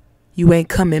 son. You ain't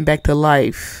coming back to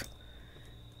life.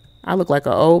 I look like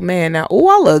an old man now. Oh,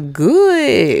 I look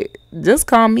good. Just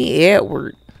call me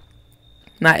Edward.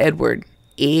 Not Edward.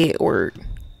 Edward.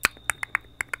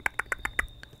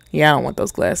 Yeah, I don't want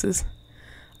those glasses.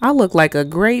 I look like a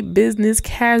great business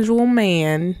casual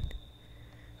man.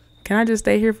 Can I just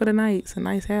stay here for the night? It's a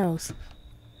nice house.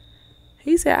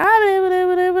 He said,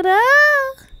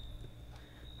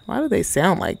 why do they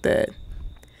sound like that?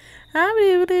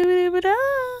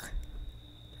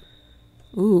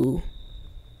 Ooh.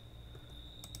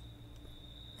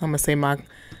 I'm gonna say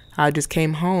I just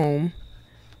came home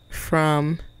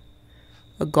from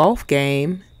a golf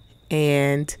game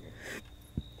and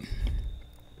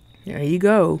there you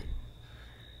go.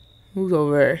 Who's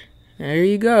over there? There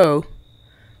you go.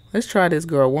 Let's try this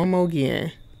girl one more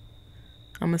again.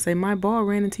 I'm gonna say my ball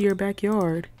ran into your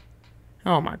backyard.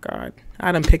 Oh my God.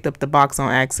 I done picked up the box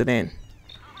on accident.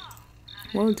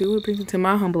 Won't do it. Brings me to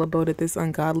my humble abode at this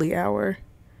ungodly hour.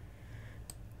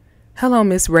 Hello,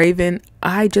 Miss Raven.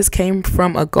 I just came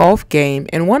from a golf game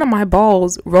and one of my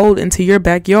balls rolled into your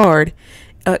backyard.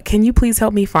 Can you please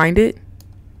help me find it?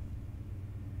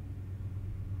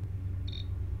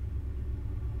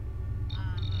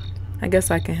 I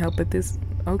guess I can help at this.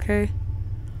 Okay.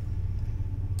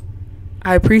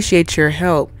 I appreciate your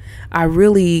help. I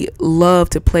really love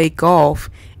to play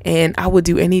golf and I would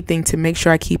do anything to make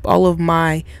sure I keep all of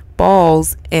my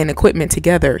balls and equipment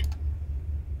together.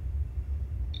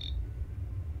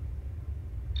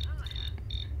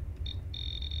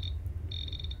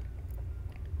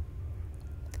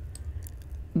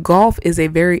 Golf is a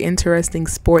very interesting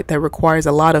sport that requires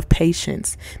a lot of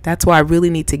patience. That's why I really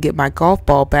need to get my golf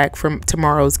ball back from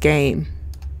tomorrow's game.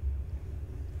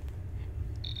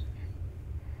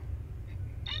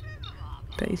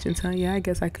 Patience, huh? Yeah, I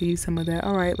guess I could use some of that.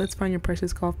 All right, let's find your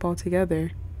precious golf ball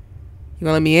together. You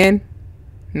gonna let me in?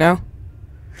 No?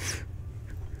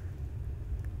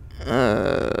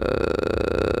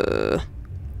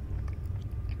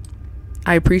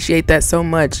 I appreciate that so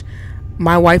much.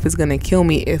 My wife is gonna kill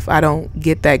me if I don't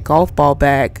get that golf ball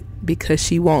back because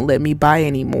she won't let me buy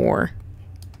any more.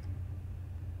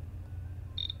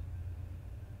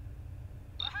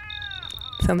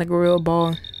 Sounds like a real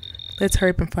ball. Let's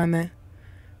hurry up and find that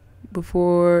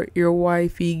before your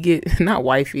wifey get not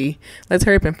wifey. Let's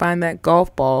hurry up and find that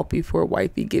golf ball before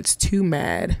wifey gets too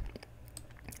mad.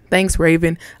 Thanks,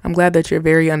 Raven. I'm glad that you're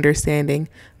very understanding.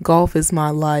 Golf is my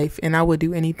life and I would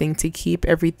do anything to keep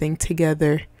everything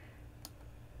together.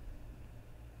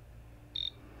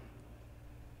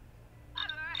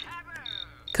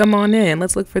 Come on in.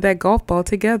 Let's look for that golf ball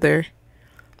together.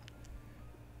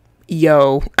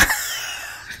 Yo.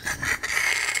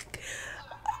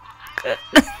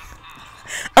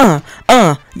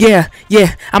 Yeah.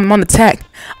 I'm on attack.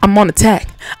 I'm on attack.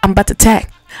 I'm about to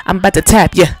attack. I'm about to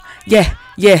tap. Yeah.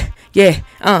 You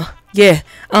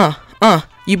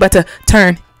about to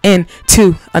turn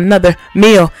into another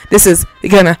meal. This is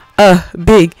gonna a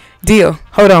big deal.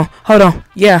 Hold on.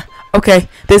 Yeah. Okay.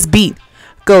 This beat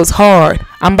goes hard.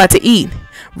 I'm about to eat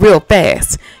real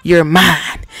fast. You're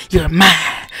mine.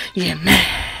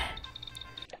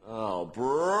 Oh,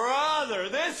 brother,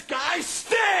 this guy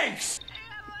stinks!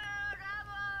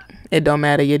 It don't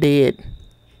matter. You're dead.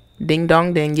 Ding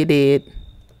dong ding. You're dead.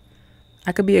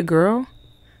 I could be a girl.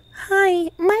 Hi,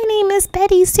 my name is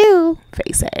Betty Sue.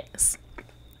 Face ass.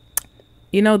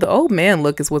 You know, the old man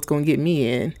look is what's gonna get me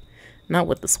in. Not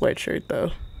with the sweatshirt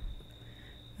though.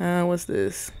 What's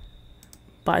this?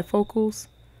 Bifocals.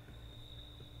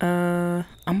 I'm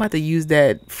about to use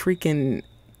that freaking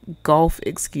golf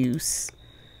excuse.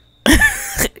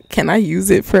 Can I use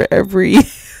it for every...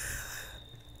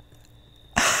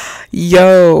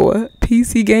 Yo,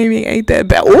 PC gaming ain't that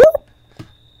bad. Ooh!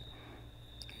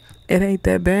 It ain't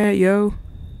that bad, yo.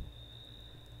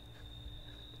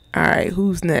 Alright,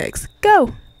 who's next?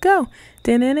 Go, go.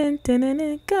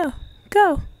 Go,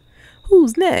 go.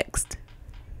 Who's next?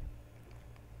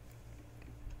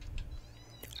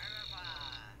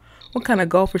 What kind of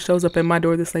golfer shows up at my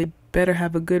door this late? Better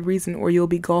have a good reason or you'll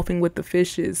be golfing with the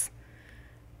fishes.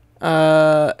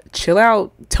 Chill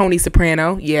out, Tony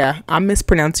Soprano. Yeah, I'm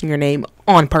mispronouncing your name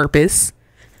on purpose.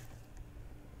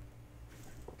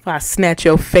 If I snatch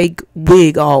your fake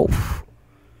wig off.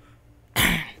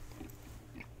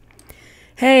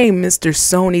 Hey, Mr.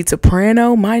 Sony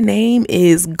Soprano, my name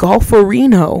is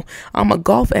Golferino. I'm a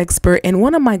golf expert and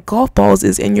one of my golf balls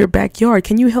is in your backyard.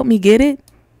 Can you help me get it?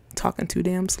 Talking too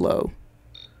damn slow.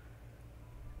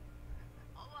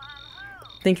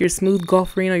 Think you're smooth,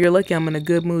 Golferino? You're lucky I'm in a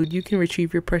good mood. You can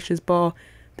retrieve your precious ball,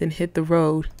 then hit the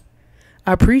road.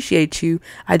 I appreciate you.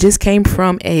 I just came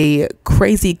from a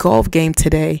crazy golf game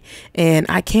today, and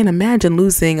I can't imagine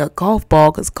losing a golf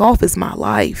ball because golf is my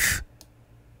life.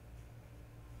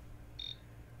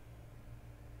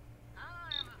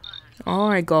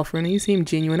 Alright, Golferino, you seem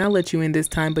genuine. I'll let you in this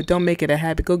time, but don't make it a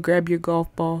habit. Go grab your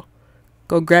golf ball.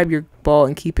 Go grab your ball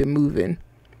and keep it moving.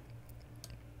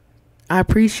 I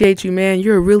appreciate you, man.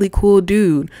 You're a really cool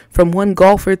dude. From one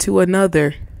golfer to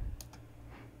another.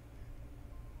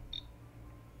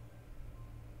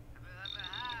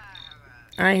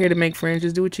 I ain't here to make friends.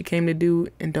 Just do what you came to do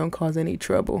and don't cause any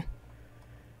trouble.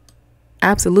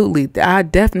 Absolutely. I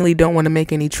definitely don't want to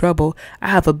make any trouble. I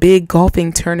have a big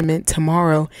golfing tournament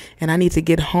tomorrow and I need to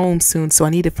get home soon, so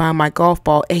I need to find my golf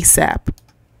ball ASAP.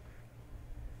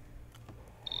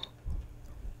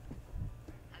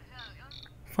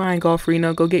 Fine,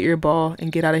 Golferino, go get your ball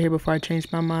and get out of here before I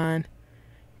change my mind.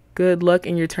 Good luck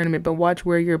in your tournament, but watch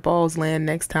where your balls land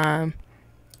next time.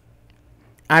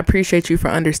 I appreciate you for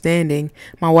understanding.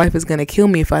 My wife is going to kill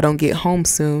me if I don't get home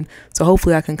soon, so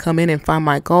hopefully I can come in and find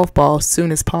my golf ball as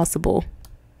soon as possible.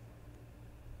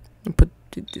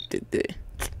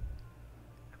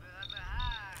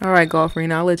 Alright,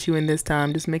 Golferino, I'll let you in this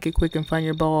time. Just make it quick and find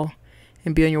your ball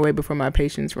and be on your way before my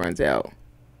patience runs out.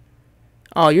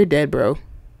 Oh, you're dead, bro.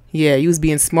 Yeah, you was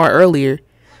being smart earlier.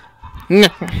 Yeah.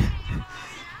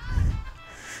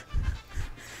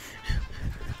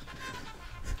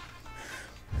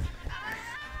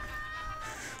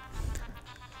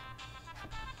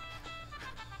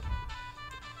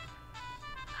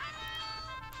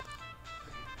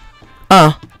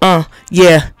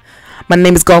 My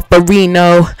name is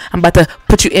Golferino. I'm about to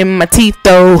put you in my teeth,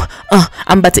 though.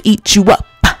 I'm about to eat you up.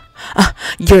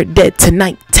 You're dead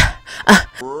tonight.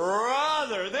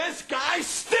 Brother, this guy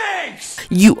stinks!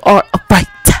 You are a fight.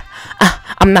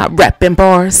 I'm not rapping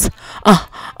bars.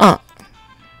 I'm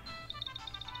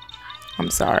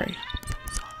sorry.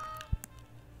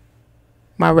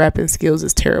 My rapping skills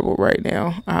is terrible right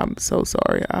now. I'm so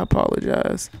sorry. I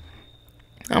apologize.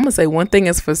 I'm gonna say one thing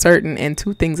is for certain and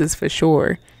two things is for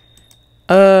sure.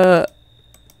 The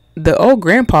old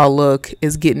grandpa look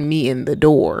is getting me in the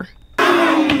door.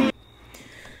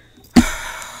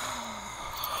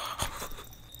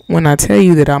 When I tell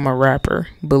you that I'm a rapper,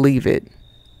 believe it.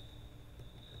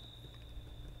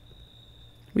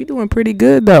 We doing pretty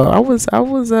good though. I was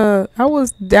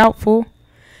doubtful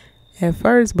at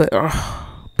first, but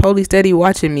police steady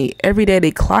watching me. Every day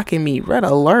they clocking me. Red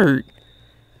alert.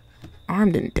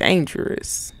 Armed and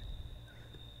dangerous.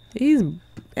 These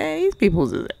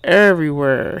people's is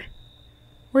everywhere.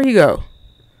 Where you go?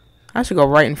 I should go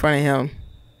right in front of him.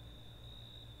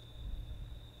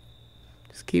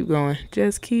 Just keep going.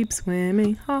 Just keep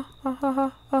swimming. Ha ha ha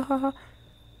ha ha ha.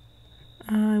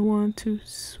 I want to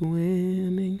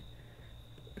swimming.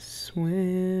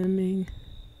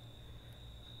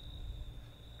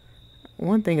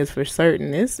 One thing is for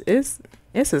certain. It's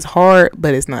as hard,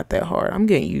 but it's not that hard. I'm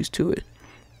getting used to it.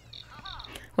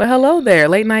 Well, hello there.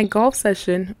 Late night golf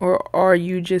session, or are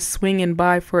you just swinging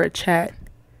by for a chat?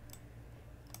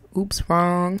 Oops,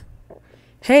 wrong.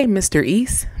 Hey, Mr.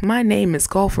 East. My name is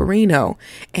Golferino,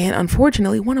 and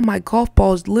unfortunately, one of my golf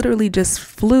balls literally just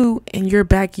flew in your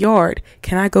backyard.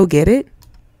 Can I go get it?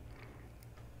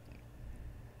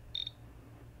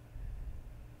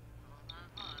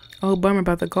 Oh, bummer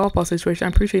about the golf ball situation. I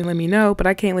appreciate you letting me know, but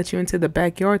I can't let you into the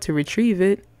backyard to retrieve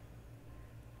it.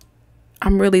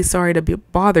 I'm really sorry to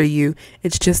bother you.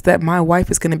 It's just that my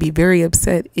wife is going to be very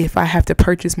upset if I have to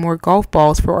purchase more golf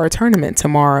balls for our tournament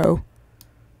tomorrow.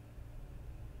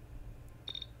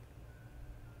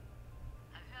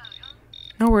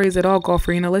 No worries at all,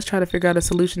 Golferino. Let's try to figure out a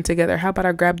solution together. How about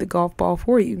I grab the golf ball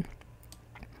for you?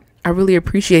 I really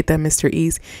appreciate that, Mr.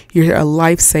 East. You're a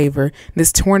lifesaver.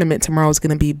 This tournament tomorrow is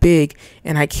going to be big,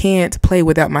 and I can't play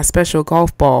without my special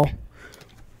golf ball.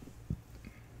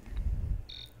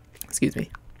 Excuse me.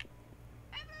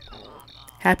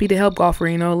 Happy to help,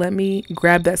 Golferino. Let me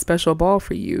grab that special ball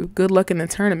for you. Good luck in the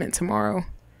tournament tomorrow.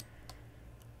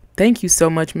 Thank you so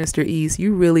much, Mr. East.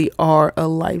 You really are a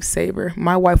lifesaver.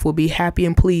 My wife will be happy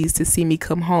and pleased to see me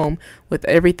come home with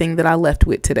everything that I left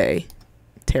with today.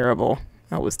 Terrible.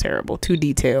 That was terrible. Too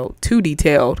detailed. Too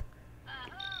detailed.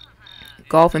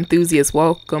 Golf enthusiasts,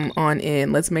 welcome on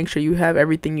in. Let's make sure you have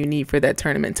everything you need for that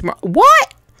tournament tomorrow.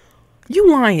 What?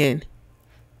 You lying?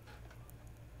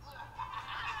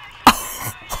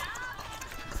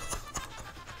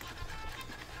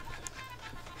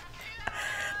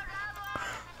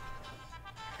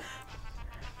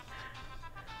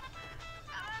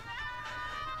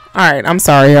 All right, I'm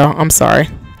sorry, y'all. I'm sorry.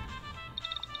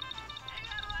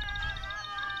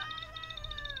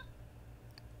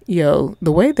 Yo,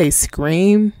 the way they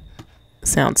scream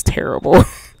sounds terrible.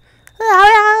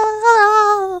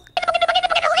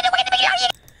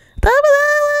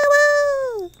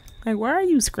 Like, why are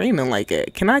you screaming like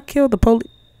it? Can I kill the police?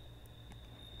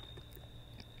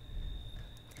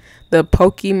 The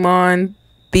Pokemon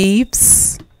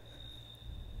thieves?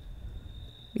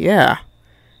 Yeah.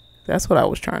 That's what I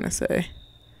was trying to say.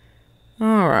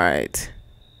 All right.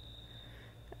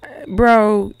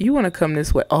 Bro, you want to come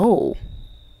this way? Oh.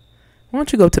 Why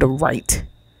don't you go to the right?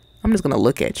 I'm just going to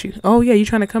look at you. Oh, yeah, you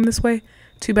trying to come this way?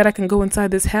 Too bad I can go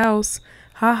inside this house.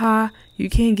 Ha ha. You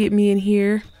can't get me in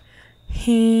here.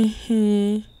 Hee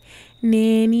hee.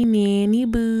 Nanny, nanny,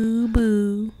 boo,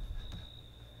 boo.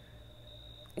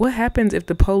 What happens if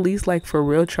the police, like, for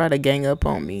real try to gang up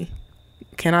on me?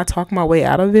 Can I talk my way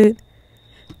out of it?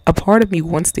 A part of me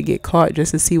wants to get caught just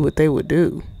to see what they would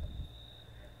do.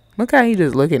 Look how he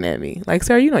just looking at me. Like,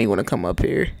 sir, you know you want to come up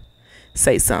here.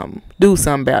 Say something. Do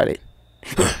something about it.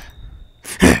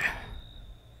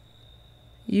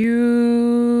 You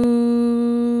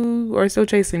are still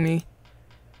chasing me.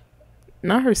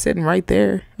 Not her sitting right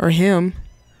there. Or him.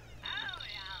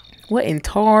 What in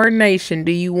tarnation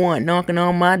do you want knocking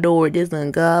on my door at this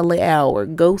ungodly hour?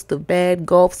 Ghost of bad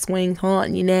golf swings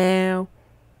haunting you now?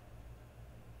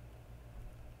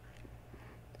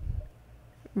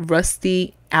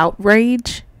 Rusty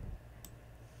Outrage?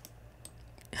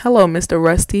 Hello, Mr.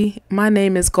 Rusty. My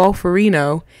name is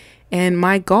Golferino, and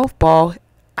my golf ball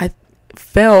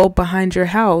fell behind your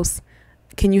house.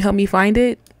 Can you help me find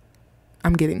it?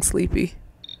 I'm getting sleepy.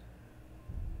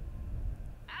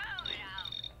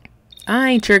 I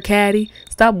ain't your caddy.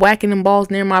 Stop whacking them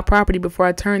balls near my property before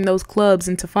I turn those clubs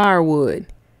into firewood.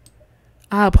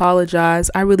 I apologize.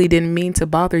 I really didn't mean to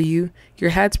bother you.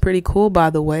 Your hat's pretty cool, by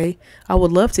the way. I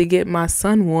would love to get my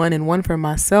son one and one for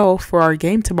myself for our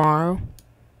game tomorrow.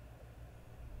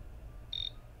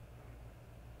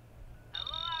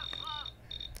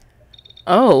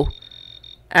 Oh,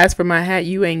 as for my hat,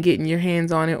 you ain't getting your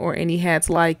hands on it or any hats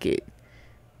like it.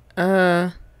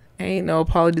 Ain't no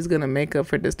apologies gonna make up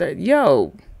for this.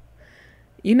 Yo,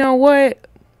 you know what?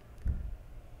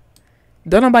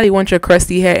 Don't nobody want your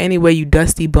crusty hat anyway, you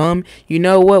dusty bum. You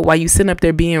know what? While you sitting up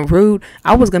there being rude,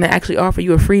 I was gonna actually offer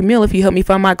you a free meal if you help me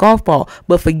find my golf ball.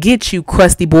 But forget you,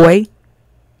 crusty boy.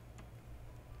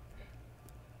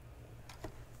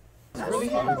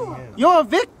 You're a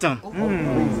victim.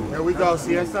 Here we go,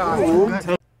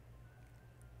 CSI.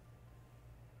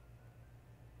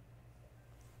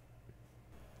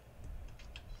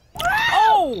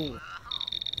 Oh!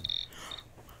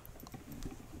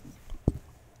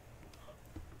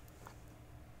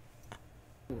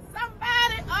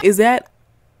 Is that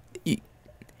you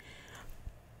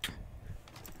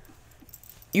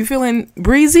feeling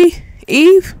breezy,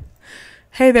 Eve?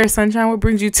 Hey there, sunshine. What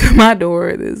brings you to my door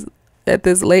at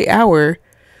this late hour,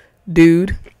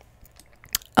 dude?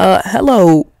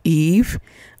 Hello, Eve.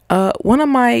 One of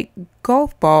my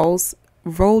golf balls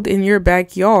rolled in your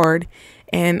backyard,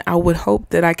 and I would hope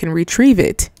that I can retrieve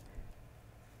it.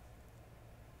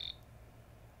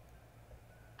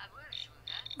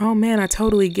 Oh man, I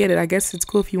totally get it. I guess it's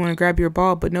cool if you want to grab your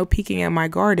ball, but no peeking at my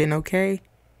garden, okay?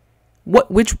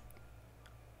 Which?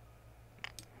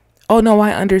 Oh no,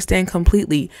 I understand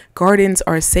completely. Gardens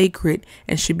are sacred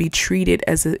and should be treated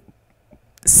as a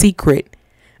secret.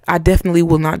 I definitely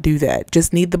will not do that.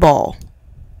 Just need the ball.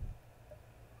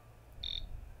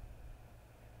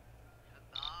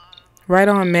 Right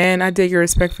on, man. I dig your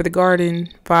respect for the garden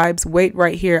vibes. Wait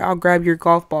right here. I'll grab your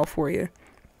golf ball for you.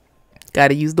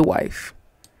 Gotta use the wife.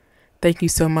 Thank you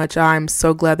so much. I'm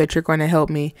so glad that you're going to help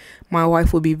me. My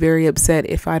wife will be very upset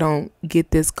if I don't get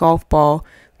this golf ball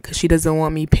because she doesn't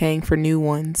want me paying for new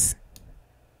ones.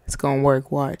 It's going to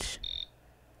work. Watch.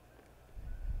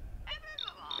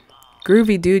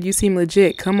 Groovy, dude. You seem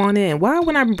legit. Come on in. Why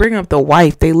when I bring up the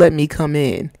wife, they let me come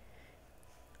in?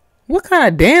 What kind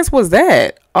of dance was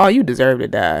that? Oh, you deserve to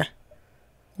die.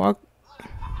 Walk.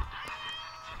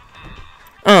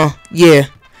 Yeah.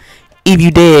 If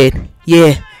you dead.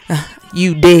 Yeah.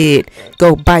 You dead.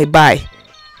 Go bye-bye.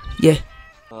 Yeah.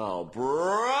 Oh,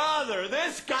 brother,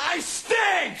 this guy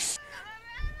stinks!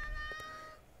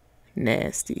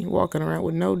 Nasty. Walking around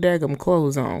with no daggum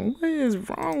clothes on. What is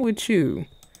wrong with you?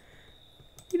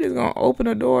 You just gonna open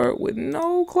a door with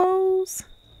no clothes?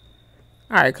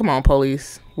 Alright, come on,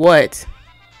 police. What?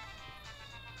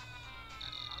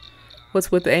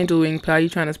 What's with the angel wing, pal? You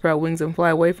trying to sprout wings and fly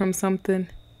away from something?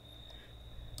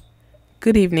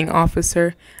 Good evening,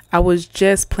 officer. I was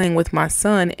just playing with my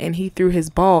son and he threw his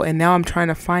ball and now I'm trying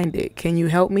to find it. Can you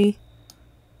help me?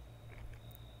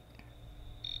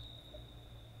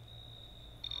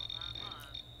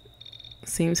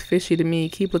 Seems fishy to me.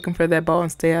 Keep looking for that ball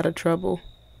and stay out of trouble.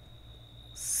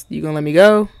 You gonna let me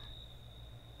go?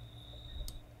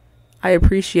 I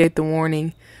appreciate the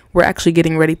warning. We're actually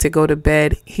getting ready to go to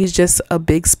bed. He's just a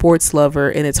big sports lover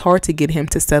and it's hard to get him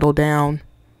to settle down.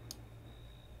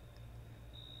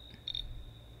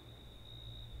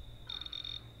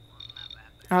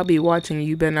 I'll be watching you.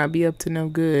 You better not be up to no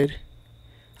good.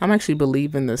 I'm actually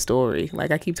believing the story.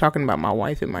 Like, I keep talking about my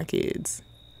wife and my kids.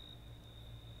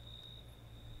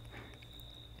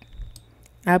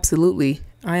 Absolutely.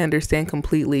 I understand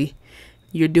completely.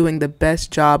 You're doing the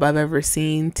best job I've ever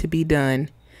seen to be done.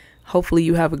 Hopefully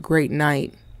you have a great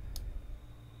night.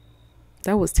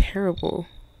 That was terrible.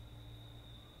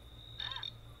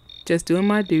 Just doing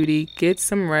my duty. Get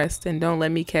some rest and don't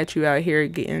let me catch you out here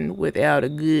again without a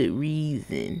good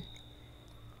reason.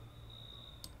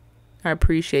 I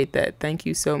appreciate that. Thank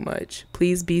you so much.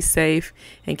 Please be safe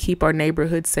and keep our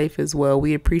neighborhood safe as well.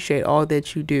 We appreciate all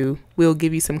that you do. We'll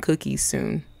give you some cookies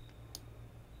soon.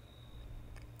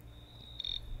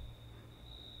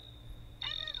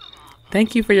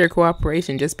 Thank you for your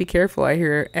cooperation. Just be careful out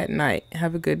here at night.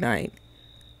 Have a good night.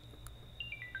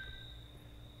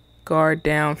 Guard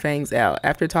down, fangs out.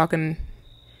 After talking,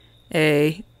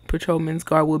 a patrolman's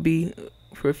guard will be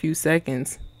for a few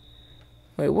seconds.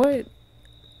 Wait, what?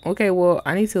 Okay, well,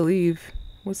 I need to leave.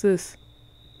 What's this?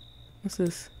 What's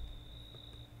this?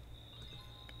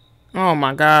 Oh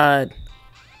my God.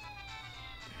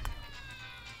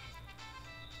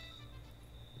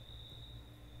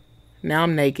 Now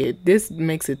I'm naked. This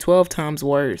makes it 12 times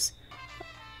worse.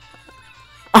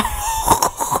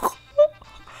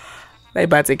 They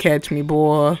about to catch me,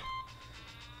 boy.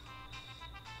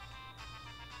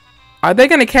 Are they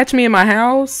gonna catch me in my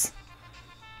house?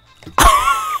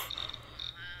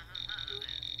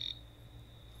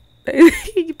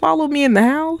 He followed me in the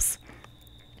house.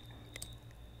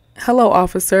 Hello,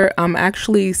 officer. I'm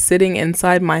actually sitting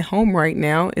inside my home right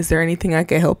now. Is there anything I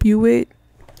can help you with?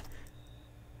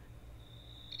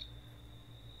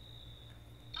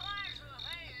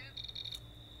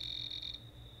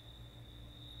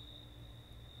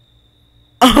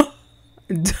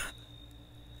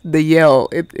 The yell,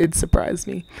 it surprised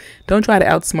me. Don't try to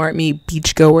outsmart me,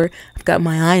 beachgoer. I've got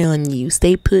my eye on you.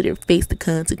 Stay put or face the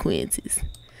consequences.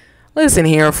 Listen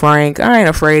here, Frank. I ain't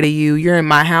afraid of you. You're in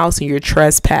my house and you're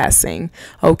trespassing.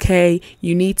 Okay?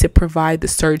 You need to provide the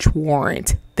search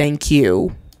warrant. Thank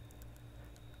you.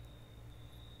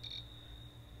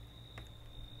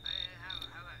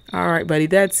 Alright, buddy.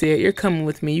 That's it. You're coming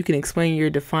with me. You can explain your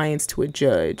defiance to a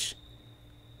judge.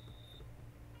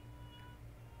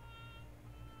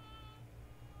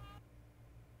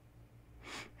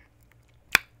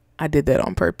 I did that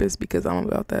on purpose because I'm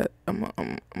about that. I'm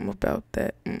about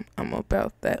that. I'm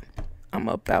about that. I'm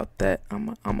about that.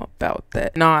 I'm about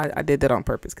that. No, I did that on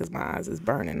purpose because my eyes is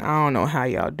burning. I don't know how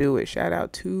y'all do it. Shout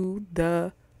out to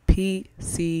the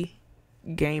PC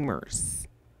gamers.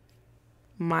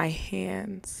 My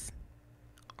hands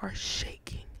are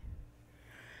shaking.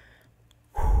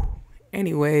 Whew.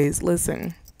 Anyways,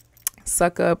 listen.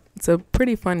 Suck Up. It's a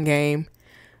pretty fun game.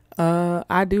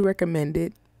 I do recommend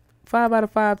it. 5 out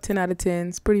of 5, 10 out of 10.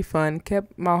 It's pretty fun.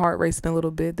 Kept my heart racing a little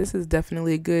bit. This is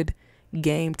definitely a good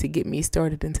game to get me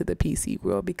started into the PC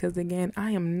world because, again,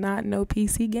 I am not no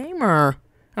PC gamer.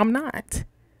 I'm not.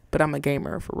 But I'm a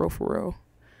gamer for real, for real.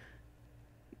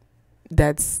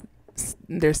 There's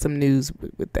some news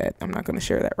with that. I'm not going to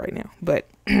share that right now. But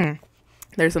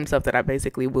there's some stuff that I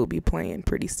basically will be playing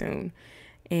pretty soon.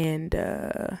 And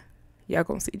y'all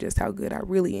going to see just how good I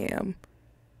really am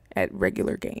at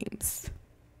regular games.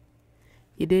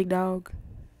 You dig, dog?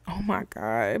 Oh my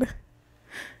God.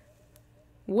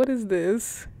 What is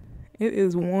this? It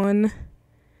is 1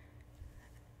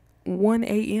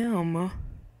 a.m.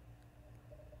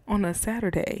 on a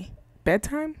Saturday.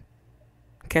 Bedtime?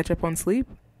 Catch up on sleep?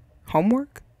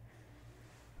 Homework?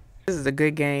 This is a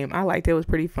good game. I liked it. It was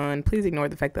pretty fun. Please ignore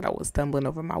the fact that I was stumbling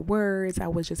over my words. I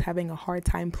was just having a hard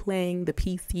time playing the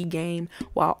PC game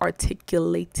while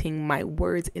articulating my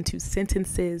words into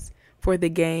sentences for the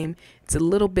game. It's a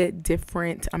little bit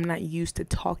different. I'm not used to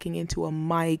talking into a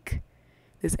mic.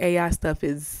 This AI stuff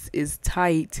is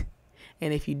tight.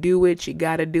 And if you do it, you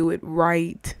gotta do it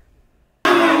right.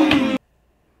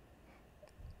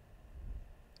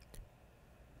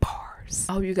 Bars.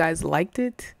 I hope you guys liked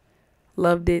it,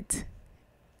 loved it,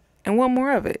 and want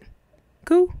more of it.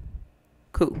 Cool?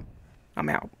 Cool. I'm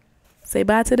out. Say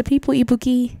bye to the people,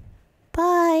 Ibuki.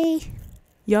 Bye.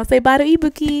 Y'all say bye to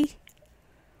Ibuki.